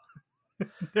a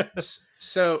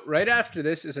So right after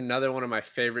this is another one of my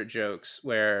favorite jokes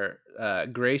where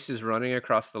Grace is running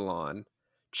across the lawn.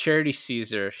 Charity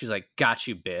sees her. She's like, "Got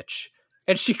you, bitch,"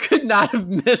 and she could not have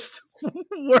missed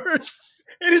worse.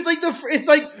 It is like it's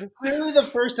like clearly the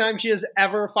first time she has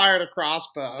ever fired a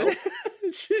crossbow.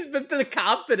 But the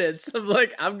confidence of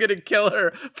like, I'm gonna kill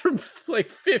her from like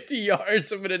 50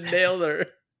 yards. I'm gonna nail her.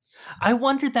 I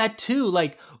wondered that too.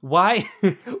 Like, why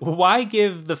why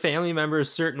give the family members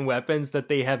certain weapons that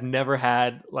they have never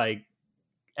had, like,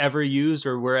 ever used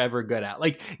or were ever good at?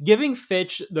 Like giving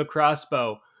Fitch the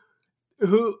crossbow,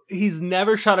 who he's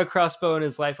never shot a crossbow in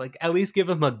his life. Like, at least give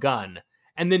him a gun,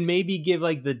 and then maybe give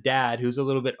like the dad, who's a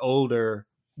little bit older,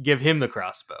 give him the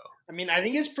crossbow. I mean, I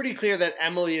think it's pretty clear that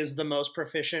Emily is the most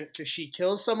proficient because she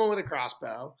kills someone with a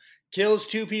crossbow, kills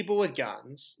 2 people with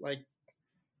guns. Like,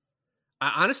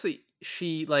 Honestly,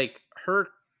 she like her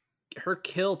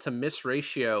kill to miss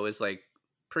ratio is like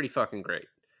pretty fucking great.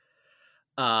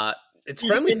 It's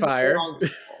friendly even fire. wrong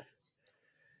people.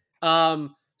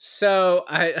 So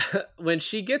I when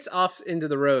she gets off into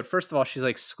the road, first of all, she's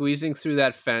like squeezing through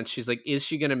that fence. She's like, is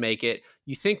she gonna make it?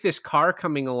 You think this car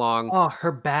coming along? Oh,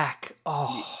 her back.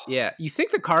 Oh, Yeah, you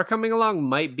think the car coming along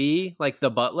might be like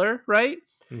the butler, right?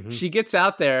 Mhm. She gets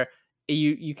out there.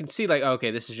 You can see like,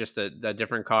 okay, this is just a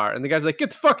different car, and the guy's like,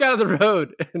 get the fuck out of the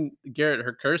road. And Garrett,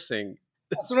 her cursing,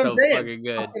 That's is what I'm so saying. fucking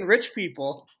good. Fucking rich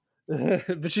people.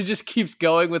 But she just keeps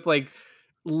going with like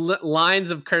lines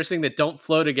of cursing that don't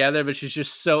flow together, but she's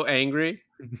just so angry.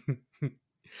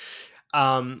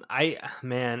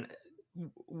 Man,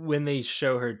 when they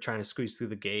show her trying to squeeze through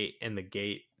the gate and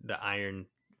the iron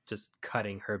just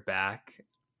cutting her back,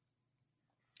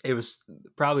 it was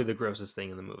probably the grossest thing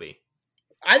in the movie.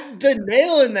 The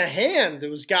nail in the hand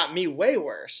got me way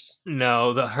worse.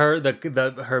 No,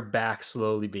 her back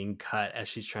slowly being cut as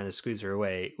she's trying to squeeze her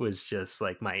away was just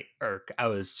like my irk. I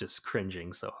was just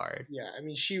cringing so hard. Yeah, I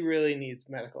mean, she really needs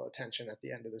medical attention at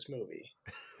the end of this movie.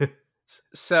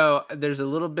 So there's a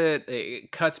little bit.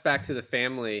 It cuts back to the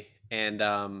family,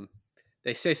 and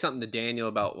they say something to Daniel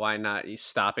about why not he's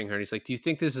stopping her. And he's like, "Do you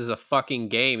think this is a fucking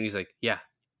game?" And he's like, "Yeah,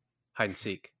 hide and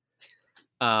seek."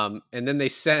 And then they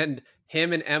send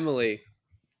him and Emily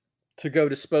to go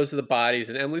dispose of the bodies,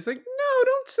 and Emily's like, "No,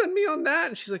 don't send me on that."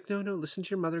 And she's like, "No, listen to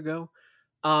your mother go."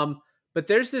 But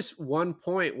there's this one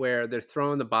point where they're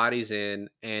throwing the bodies in,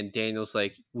 and Daniel's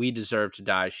like, "We deserve to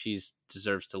die. She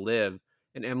deserves to live."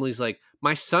 And Emily's like,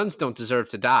 "My sons don't deserve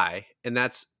to die." And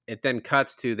that's it. Then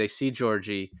cuts to they see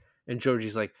Georgie, and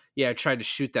Georgie's like, "Yeah, I tried to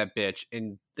shoot that bitch,"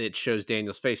 and it shows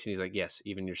Daniel's face, and he's like, "Yes,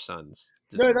 even your sons."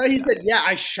 No, deserve he to said, die." "Yeah,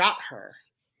 I shot her."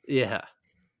 "Yeah."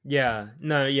 Yeah,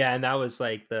 no, yeah, and that was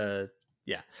like the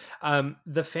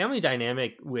family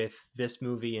dynamic with this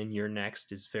movie and You're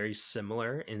Next is very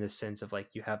similar in the sense of like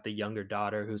you have the younger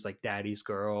daughter who's like daddy's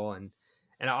girl, and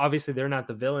obviously they're not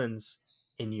the villains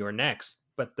in You're Next,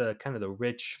 but the kind of the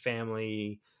rich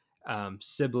family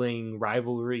sibling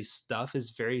rivalry stuff is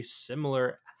very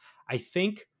similar. I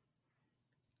think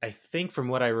from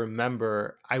what I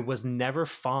remember, I was never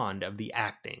fond of the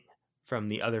acting from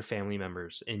the other family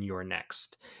members in You're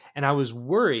Next. And I was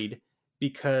worried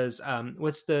because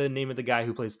what's the name of the guy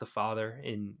who plays the father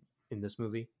in this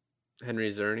movie?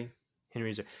 Henry Czerny.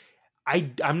 Henry Zer.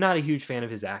 I'm not a huge fan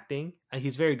of his acting.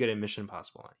 He's very good at Mission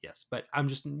Impossible, yes, but I'm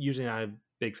just usually not a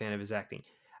big fan of his acting.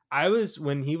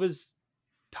 When he was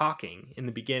talking in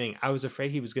the beginning, I was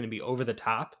afraid he was going to be over the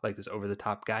top, like this over the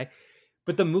top guy.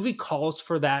 But the movie calls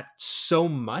for that so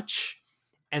much,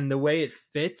 and the way it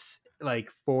fits like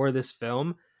for this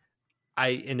film,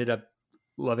 I ended up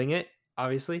loving it,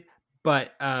 obviously.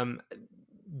 But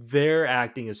their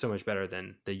acting is so much better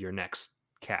than the Your Next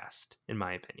cast, in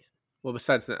my opinion. Well,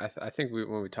 besides that, I think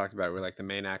when we talked about it, we're like the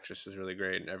main actress was really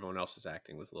great, and everyone else's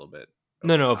acting was a little bit.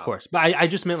 No, over the of top. course. But I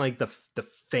just meant like the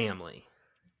family.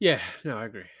 Yeah, no, I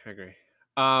agree.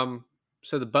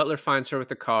 So the butler finds her with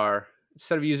the car.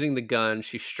 Instead of using the gun,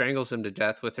 she strangles him to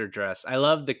death with her dress. I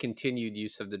love the continued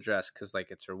use of the dress because like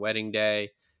it's her wedding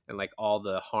day and like all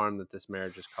the harm that this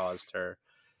marriage has caused her.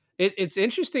 It's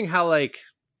interesting how like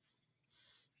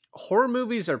horror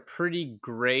movies are pretty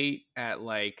great at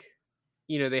like,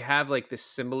 they have like this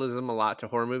symbolism a lot to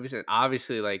horror movies, and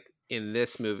obviously like in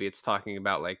this movie it's talking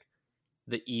about like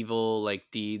the evil like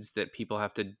deeds that people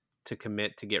have to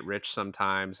commit to get rich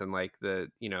sometimes, and like the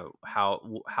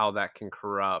how that can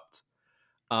corrupt.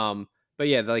 But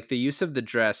yeah, like the use of the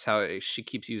dress, how she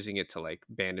keeps using it to like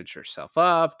bandage herself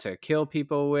up, to kill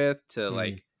people with, to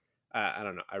like I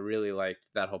don't know, I really liked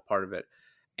that whole part of it.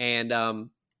 And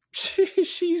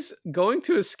she's going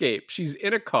to escape. She's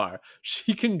in a car.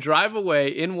 She can drive away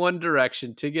in one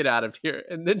direction to get out of here,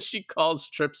 and then she calls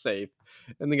TripSafe,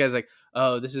 and the guy's like,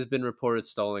 "Oh, this has been reported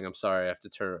stolen. I'm sorry, I have to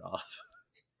turn it off."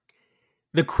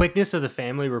 The quickness of the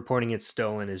family reporting it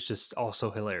stolen is just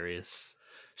also hilarious.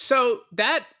 So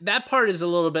that part is a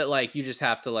little bit like you just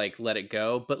have to like let it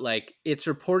go, but like it's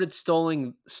reported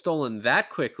stolen that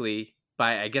quickly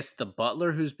by, I guess, the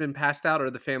butler who's been passed out, or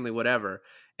the family, whatever.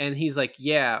 And he's like,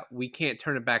 "Yeah, we can't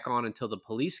turn it back on until the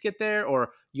police get there,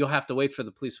 or you'll have to wait for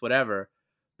the police, whatever."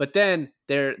 But then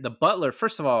the butler,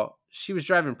 first of all, she was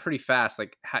driving pretty fast.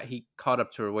 Like he caught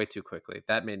up to her way too quickly.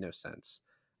 That made no sense.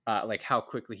 Like how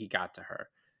quickly he got to her.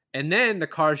 And then the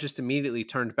car's just immediately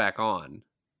turned back on.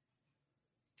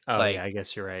 Oh, Like, yeah, I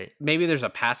guess you're right. maybe there's a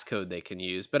passcode they can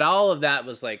use, but all of that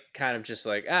was like kind of just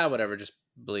like, whatever, just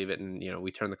believe it. And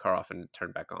we turn the car off and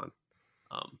turn back on.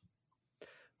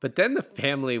 But then the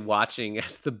family watching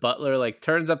as the butler like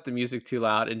turns up the music too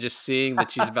loud, and just seeing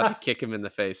that she's about to kick him in the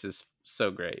face is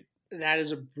so great. That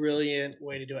is a brilliant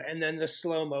way to do it. And then the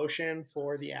slow motion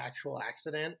for the actual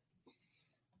accident.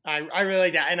 I really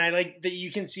like that. And I like that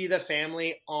you can see the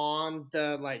family on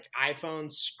the like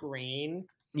iPhone screen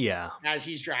Yeah. as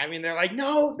he's driving. They're like,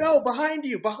 no, behind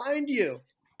you.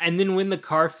 And then when the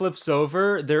car flips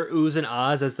over, they're oohs and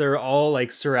ahs as they're all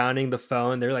like surrounding the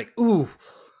phone. They're like, ooh,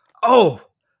 oh,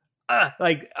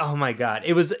 like, oh my God.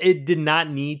 It did not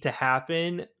need to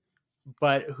happen,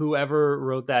 but whoever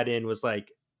wrote that in was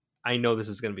like, I know this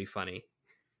is going to be funny.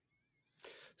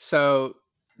 So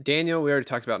Daniel, we already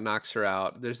talked about, knocks her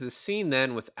out. There's this scene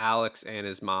then with Alex and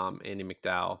his mom, Andy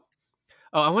McDowell.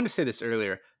 Oh, I wanted to say this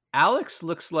earlier. Alex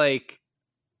looks like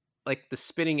the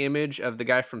spitting image of the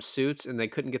guy from Suits, and they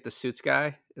couldn't get the Suits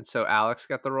guy, and so Alex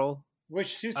got the role.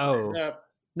 Which suits Oh.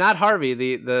 Not Harvey,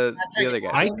 the other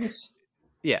guy. Mike?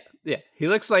 Yeah. He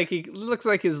looks like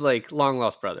his like long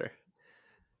lost brother.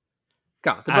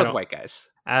 Come on, they're I both don't- white guys.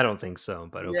 I don't think so,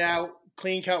 but okay. Yeah,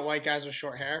 clean cut white guys with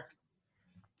short hair.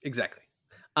 Exactly.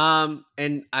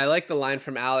 And I like the line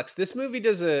from Alex. This movie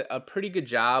does a pretty good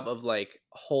job of like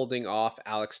holding off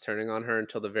Alex turning on her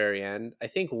until the very end. I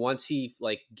think once he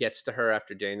like gets to her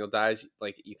after Daniel dies,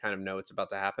 like you kind of know it's about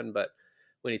to happen. But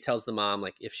when he tells the mom,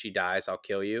 like, if she dies, I'll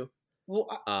kill you. Well,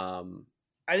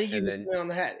 I think you and hit then- it on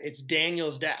the head. It's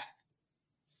Daniel's death.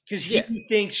 Because he Yeah.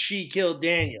 thinks she killed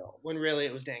Daniel when really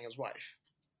it was Daniel's wife.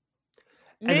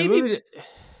 And the Maybe, movie-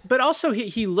 but also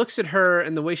he looks at her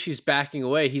and the way she's backing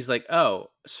away, he's like, "Oh,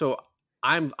 so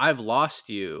I've lost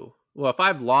you. Well, if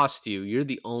I've lost you, you're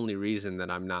the only reason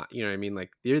that I'm not. You know what I mean?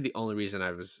 Like, you're the only reason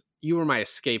you were my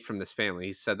escape from this family."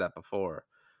 He said that before.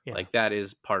 Yeah. Like, that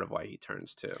is part of why he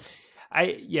turns too.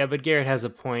 But Garrett has a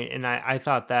point, and I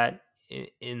thought that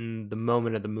in the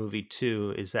moment of the movie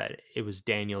too, is that it was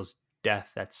Daniel's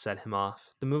death that set him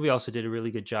off. The movie also did a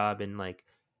really good job in like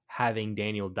having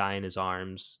Daniel die in his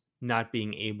arms, not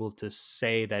being able to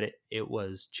say that it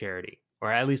was Charity,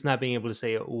 or at least not being able to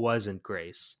say it wasn't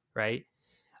Grace, right?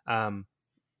 And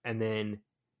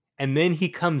then he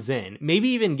comes in, maybe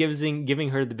even giving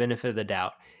her the benefit of the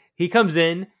doubt. He comes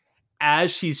in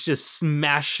as she's just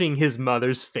smashing his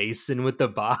mother's face in with the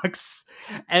box,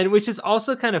 and which is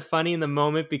also kind of funny in the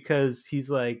moment because he's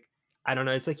like, I don't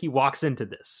know, it's like he walks into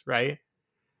this, right?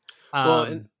 Well,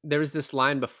 and there was this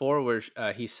line before where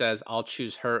he says, "I'll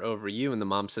choose her over you," and the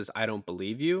mom says, "I don't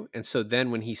believe you." And so then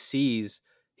when he sees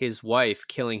his wife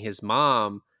killing his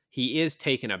mom, he is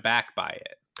taken aback by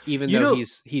it, even though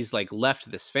he's like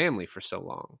left this family for so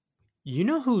long. You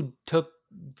know who took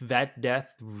that death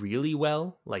really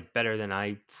well, like better than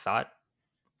I thought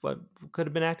what could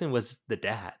have been acting, was the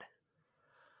dad.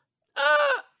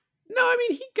 No, I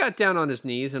mean, he got down on his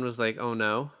knees and was like, "Oh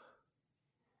no."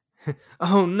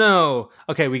 Oh no.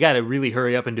 Okay, we got to really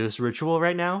hurry up and do this ritual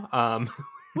right now.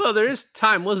 Well, there is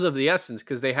time was of the essence,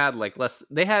 because they had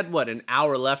an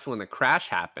hour left when the crash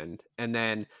happened, and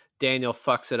then Daniel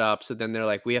fucks it up. So then they're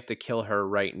like, we have to kill her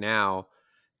right now.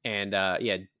 And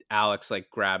Alex like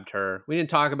grabbed her. We didn't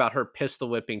talk about her pistol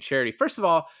whipping Charity. First of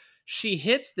all, she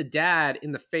hits the dad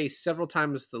in the face several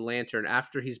times with the lantern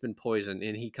after he's been poisoned,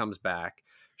 and he comes back.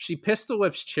 She pistol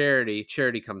whips Charity.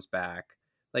 Charity comes back.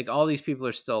 Like, all these people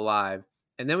are still alive.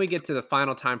 And then we get to the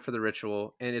final time for the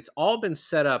ritual, and it's all been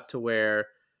set up to where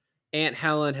Aunt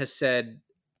Helen has said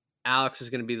Alex is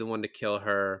going to be the one to kill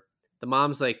her. The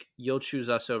mom's like, you'll choose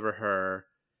us over her.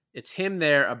 It's him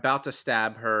there about to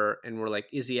stab her, and we're like,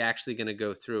 is he actually going to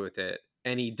go through with it?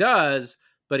 And he does,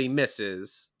 but he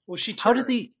misses. Well, she turns. How does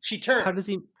he? She turns. How does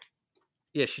he?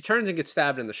 Yeah, she turns and gets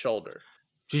stabbed in the shoulder.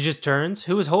 She just turns.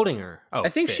 Who was holding her? Oh, I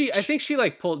think Fitch. she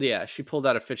like pulled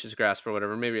out of Fitch's grasp or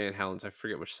whatever, maybe Aunt Helen's, I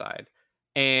forget which side.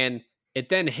 And it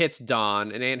then hits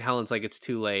Dawn, and Aunt Helen's like, it's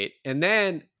too late. And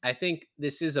then I think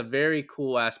this is a very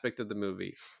cool aspect of the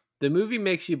movie. The movie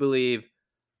makes you believe,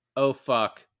 oh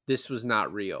fuck, this was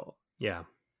not real. Yeah.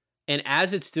 And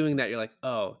as it's doing that, you're like,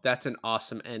 oh, that's an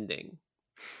awesome ending.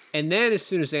 And then as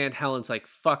soon as Aunt Helen's like,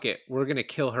 fuck it, we're gonna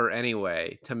kill her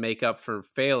anyway to make up for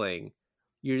failing.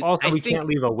 Also, we can't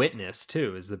leave a witness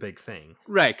too, is the big thing.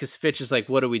 Right, because Fitch is like,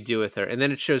 what do we do with her? And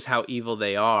then it shows how evil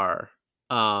they are.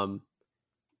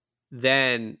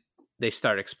 Then they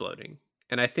start exploding.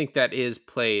 And I think that is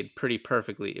played pretty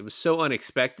perfectly. It was so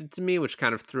unexpected to me, which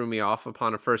kind of threw me off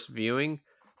upon a first viewing,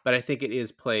 but I think it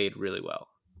is played really well.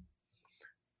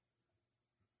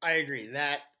 I agree.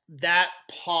 That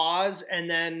pause and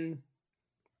then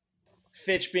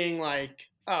Fitch being like,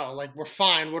 oh, like, we're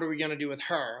fine. What are we going to do with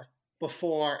her?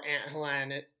 Before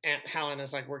Aunt Helen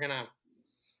is like,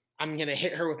 I'm going to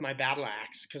hit her with my battle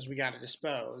axe because we got to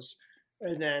dispose.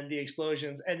 And then the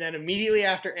explosions. And then immediately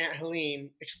after Aunt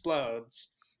Helene explodes,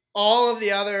 all of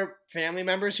the other family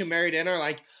members who married in are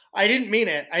like, I didn't mean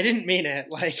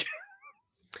it. Like,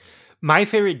 my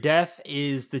favorite death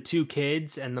is the two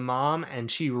kids and the mom, and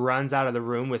she runs out of the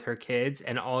room with her kids,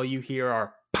 and all you hear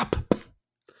are pop.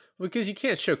 Because you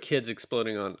can't show kids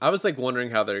exploding on. I was like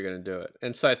wondering how they're going to do it.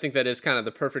 And so I think that is kind of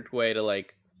the perfect way to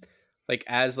like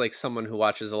as like someone who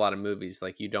watches a lot of movies,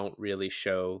 like you don't really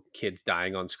show kids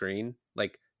dying on screen.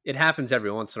 Like it happens every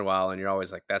once in a while and you're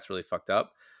always like, that's really fucked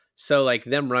up. So like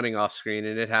them running off screen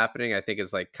and it happening, I think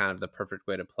is like kind of the perfect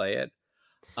way to play it.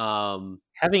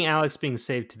 Having Alex being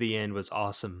saved to the end was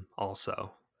awesome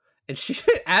also. And she,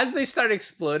 as they start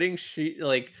exploding, she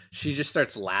just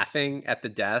starts laughing at the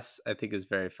deaths. I think is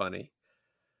very funny.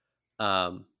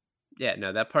 Yeah,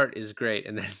 no, that part is great.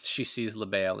 And then she sees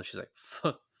LaBelle and she's like,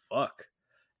 fuck.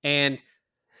 And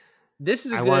this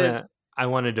is I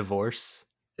want a divorce.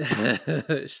 She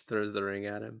throws the ring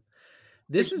at him.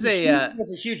 That's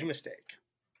a huge mistake.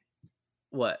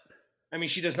 What? I mean,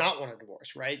 she does not want a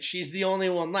divorce, right? She's the only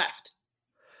one left.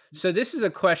 So this is a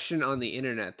question on the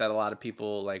internet that a lot of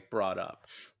people like brought up.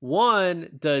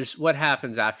 One, what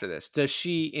happens after this? Does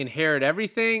she inherit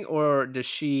everything or does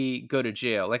she go to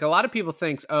jail? Like a lot of people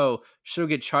think, oh, she'll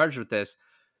get charged with this.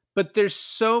 But there's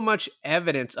so much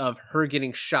evidence of her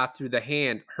getting shot through the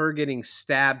hand, her getting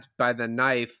stabbed by the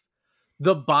knife,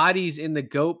 the bodies in the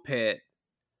goat pit,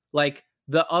 like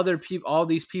the other people, all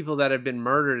these people that have been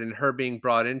murdered and her being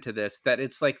brought into this, that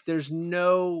it's like, there's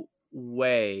no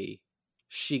way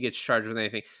she gets charged with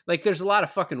anything. Like there's a lot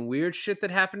of fucking weird shit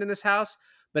that happened in this house,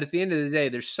 but at the end of the day,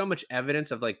 there's so much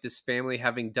evidence of like this family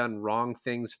having done wrong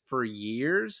things for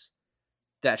years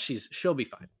that she'll be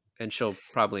fine and she'll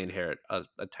probably inherit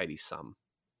a tidy sum.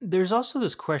 There's also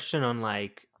this question on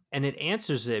like, and it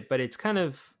answers it, but it's kind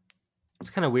of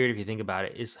weird if you think about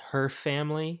it, is her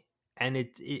family, and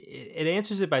it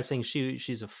answers it by saying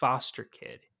she's a foster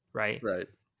kid, right? Right.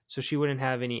 So she wouldn't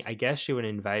have any, I guess she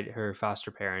wouldn't invite her foster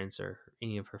parents or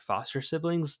any of her foster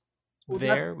siblings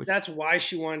there. That's why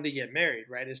she wanted to get married,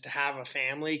 right? Is to have a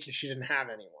family because she didn't have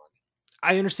anyone.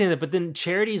 I understand that, but then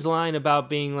Charity's line about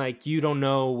being like, you don't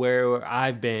know where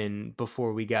I've been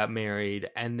before we got married.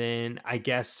 And then I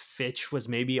guess Fitch was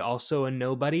maybe also a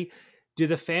nobody. Do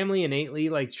the family innately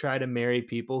like try to marry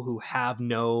people who have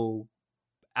no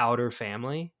outer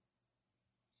family?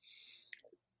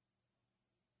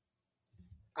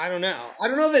 I don't know. I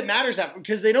don't know if it matters that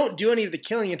because they don't do any of the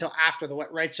killing until after the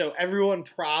wet, right? So everyone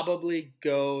probably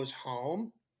goes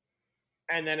home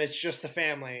and then it's just the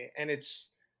family. And it's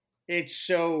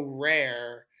so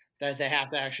rare that they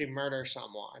have to actually murder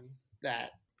someone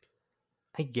that.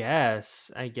 I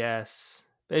guess.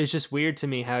 But it's just weird to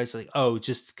me how it's like, oh,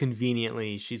 just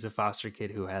conveniently she's a foster kid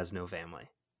who has no family.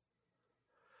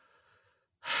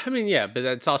 I mean, yeah, but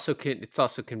it's also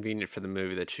convenient for the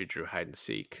movie that she drew hide and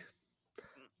seek.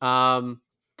 Do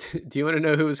you want to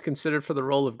know who was considered for the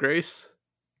role of Grace?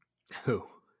 Who?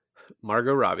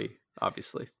 Margot Robbie,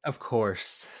 obviously. Of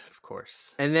course.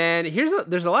 And then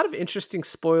there's a lot of interesting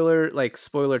spoiler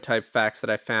type facts that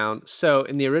I found. So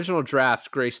in the original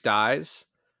draft, Grace dies,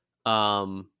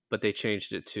 but they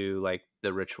changed it to like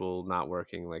the ritual not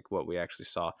working, like what we actually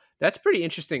saw. That's pretty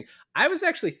interesting. I was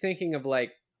actually thinking of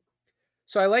like,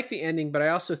 So I like the ending, but I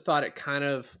also thought it kind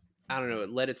of, I don't know,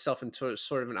 it led itself into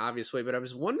sort of an obvious way. But I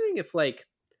was wondering if, like,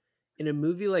 in a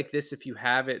movie like this, if you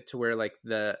have it to where like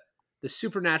the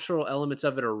supernatural elements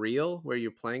of it are real, where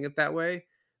you're playing it that way,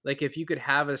 like if you could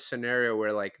have a scenario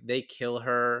where like they kill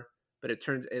her, but it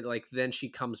turns it like then she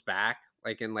comes back,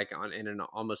 like in an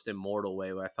almost immortal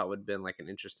way, what I thought would have been like an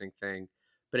interesting thing.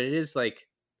 But it is like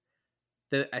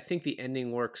I think the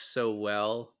ending works so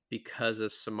well because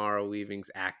of Samara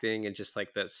Weaving's acting, and just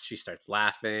like that she starts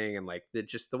laughing, and like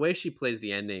just the way she plays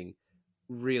the ending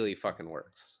really fucking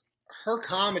works. Her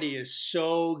comedy is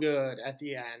so good at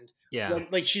the end. Yeah.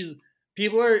 Like she's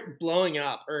people are blowing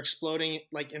up or exploding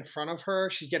like in front of her.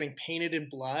 She's getting painted in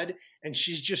blood, and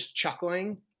she's just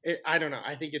chuckling. I don't know.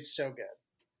 I think it's so good.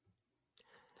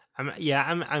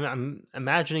 I'm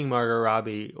imagining Margot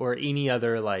Robbie or any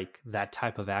other like that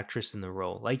type of actress in the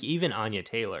role, like even Anya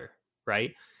Taylor,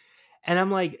 right? And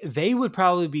I'm like, they would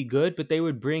probably be good, but they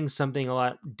would bring something a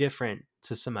lot different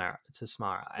to Samara.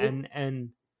 And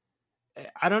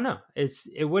I don't know.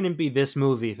 It wouldn't be this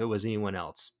movie if it was anyone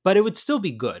else, but it would still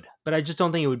be good. But I just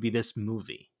don't think it would be this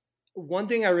movie. One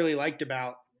thing I really liked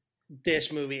about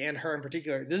this movie and her in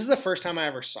particular, this is the first time I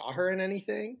ever saw her in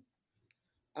anything.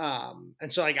 And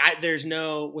so like there's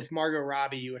no, with Margot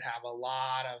Robbie, you would have a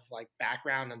lot of like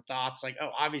background and thoughts like,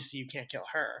 oh, obviously you can't kill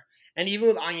her. And even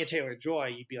with Anya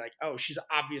Taylor-Joy, you'd be like, oh, she's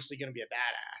obviously going to be a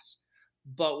badass.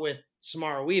 But with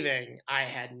Samara Weaving, I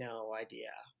had no idea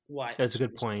what. That's a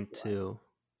good point too.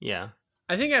 Yeah.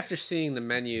 I think after seeing the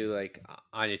menu, like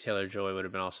Anya Taylor-Joy would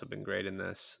have also been great in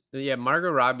this. Yeah, Margot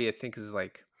Robbie, I think is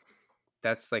like,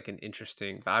 that's like an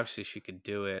interesting, obviously she could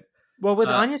do it. Well, with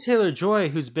Anya Taylor-Joy,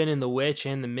 who's been in The Witch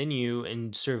and The Menu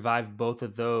and survived both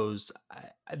of those,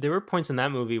 there were points in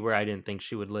that movie where I didn't think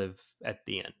she would live at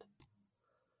the end.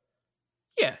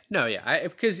 Yeah, no, yeah,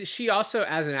 because she also,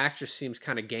 as an actress, seems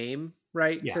kind of game,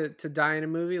 right? Yeah. To die in a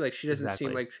movie, like she doesn't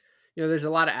seem like, there's a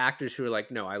lot of actors who are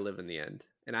like, no, I live in the end,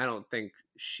 and I don't think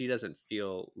she doesn't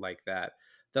feel like that.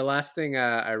 The last thing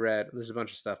I read, there's a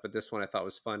bunch of stuff, but this one I thought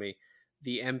was funny.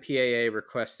 The MPAA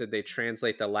requested they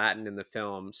translate the Latin in the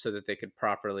film so that they could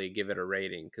properly give it a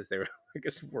rating, because they were, I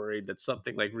guess, worried that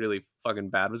something like really fucking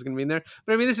bad was going to be in there.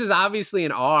 But I mean, this is obviously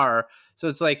an R, so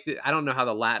it's like, I don't know how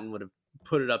the Latin would have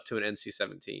put it up to an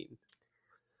NC-17.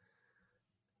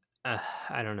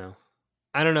 I don't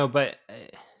know, but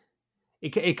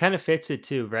it kind of fits it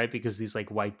too, right? Because these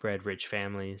like white bread rich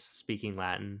families speaking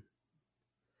Latin.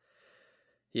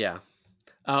 Yeah.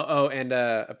 And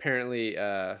apparently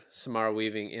Samara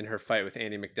Weaving, in her fight with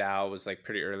Andie MacDowell, was like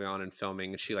pretty early on in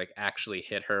filming, and she like actually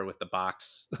hit her with the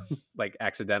box like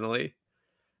accidentally,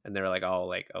 and they were like,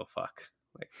 oh fuck,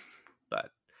 like,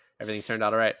 but everything turned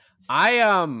out all right.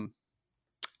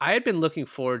 I had been looking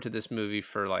forward to this movie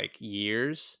for like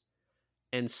years,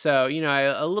 and so I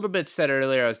a little bit said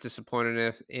earlier I was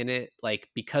disappointed in it, like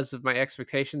because of my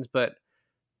expectations, but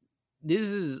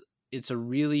it's a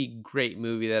really great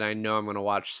movie that I know I'm going to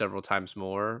watch several times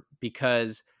more,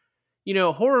 because,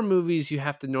 horror movies you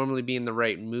have to normally be in the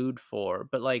right mood for,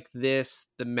 but like this,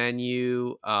 The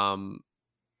Menu,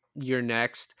 You're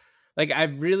Next, like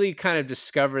I've really kind of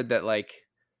discovered that like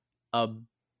a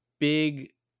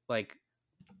big like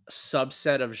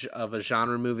subset of a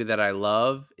genre movie that I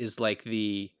love is like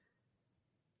the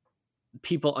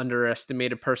people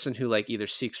underestimate a person who like either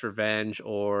seeks revenge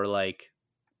or like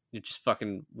it just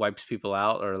fucking wipes people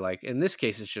out, or like in this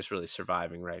case it's just really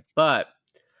surviving, right? But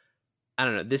I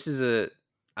don't know, this is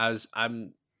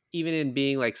I'm even in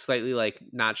being like slightly like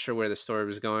not sure where the story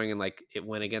was going, and like it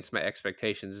went against my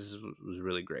expectations, was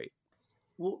really great.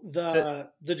 Well,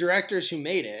 the directors who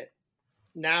made it,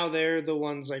 now they're the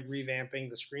ones like revamping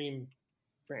the Scream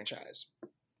franchise,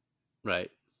 right?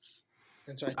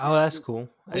 And so that's cool.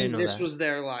 I think this was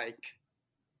their like.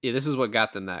 Yeah, this is what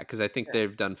got them that, because I think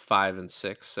they've done 5 and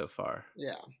 6 so far.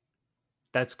 Yeah.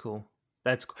 That's cool.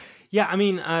 Yeah, I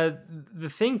mean, the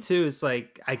thing too is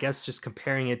like, I guess just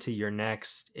comparing it to Your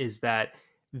Next is that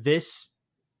this,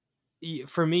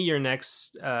 for me, Your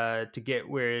Next, to get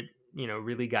where it,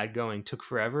 really got going took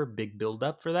forever, big build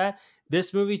up for that.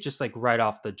 This movie just like right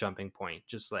off the jumping point,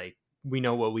 just like, we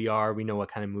know what we are, we know what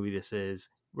kind of movie this is,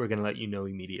 we're going to let you know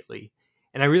immediately.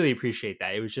 And I really appreciate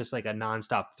that. It was just like a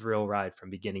nonstop thrill ride from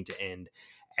beginning to end.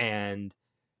 And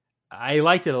I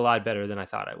liked it a lot better than I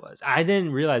thought I was. I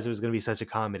didn't realize it was going to be such a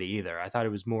comedy either. I thought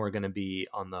it was more going to be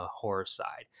on the horror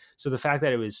side. So the fact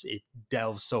that it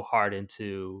delves so hard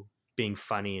into being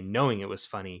funny and knowing it was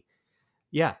funny.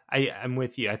 Yeah, I'm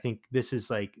with you. I think this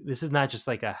is not just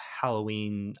like a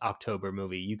Halloween October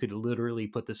movie. You could literally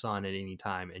put this on at any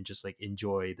time and just like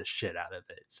enjoy the shit out of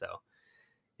it. So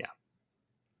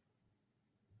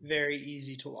very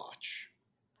easy to watch.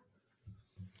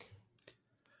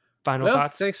 Final Well,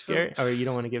 thoughts, thanks for- Garrett? Or you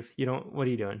don't want to give? You don't. What are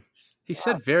you doing? He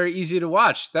said very easy to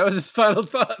watch. That was his final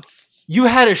thoughts. You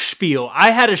had a spiel.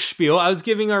 I had a spiel. I was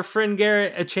giving our friend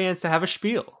Garrett a chance to have a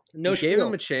spiel. No He gave spiel.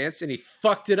 him a chance and he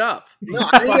fucked it up. No,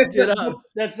 I think Fucked it up.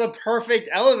 that's the perfect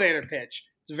elevator pitch.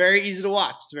 It's very easy to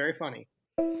watch. It's very funny.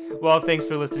 Well, thanks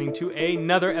for listening to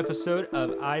another episode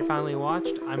of I Finally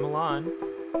Watched. I'm Milan,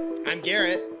 I'm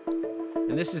Garrett.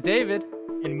 And this is David.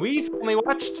 and we finally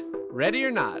watched. Ready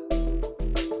or not?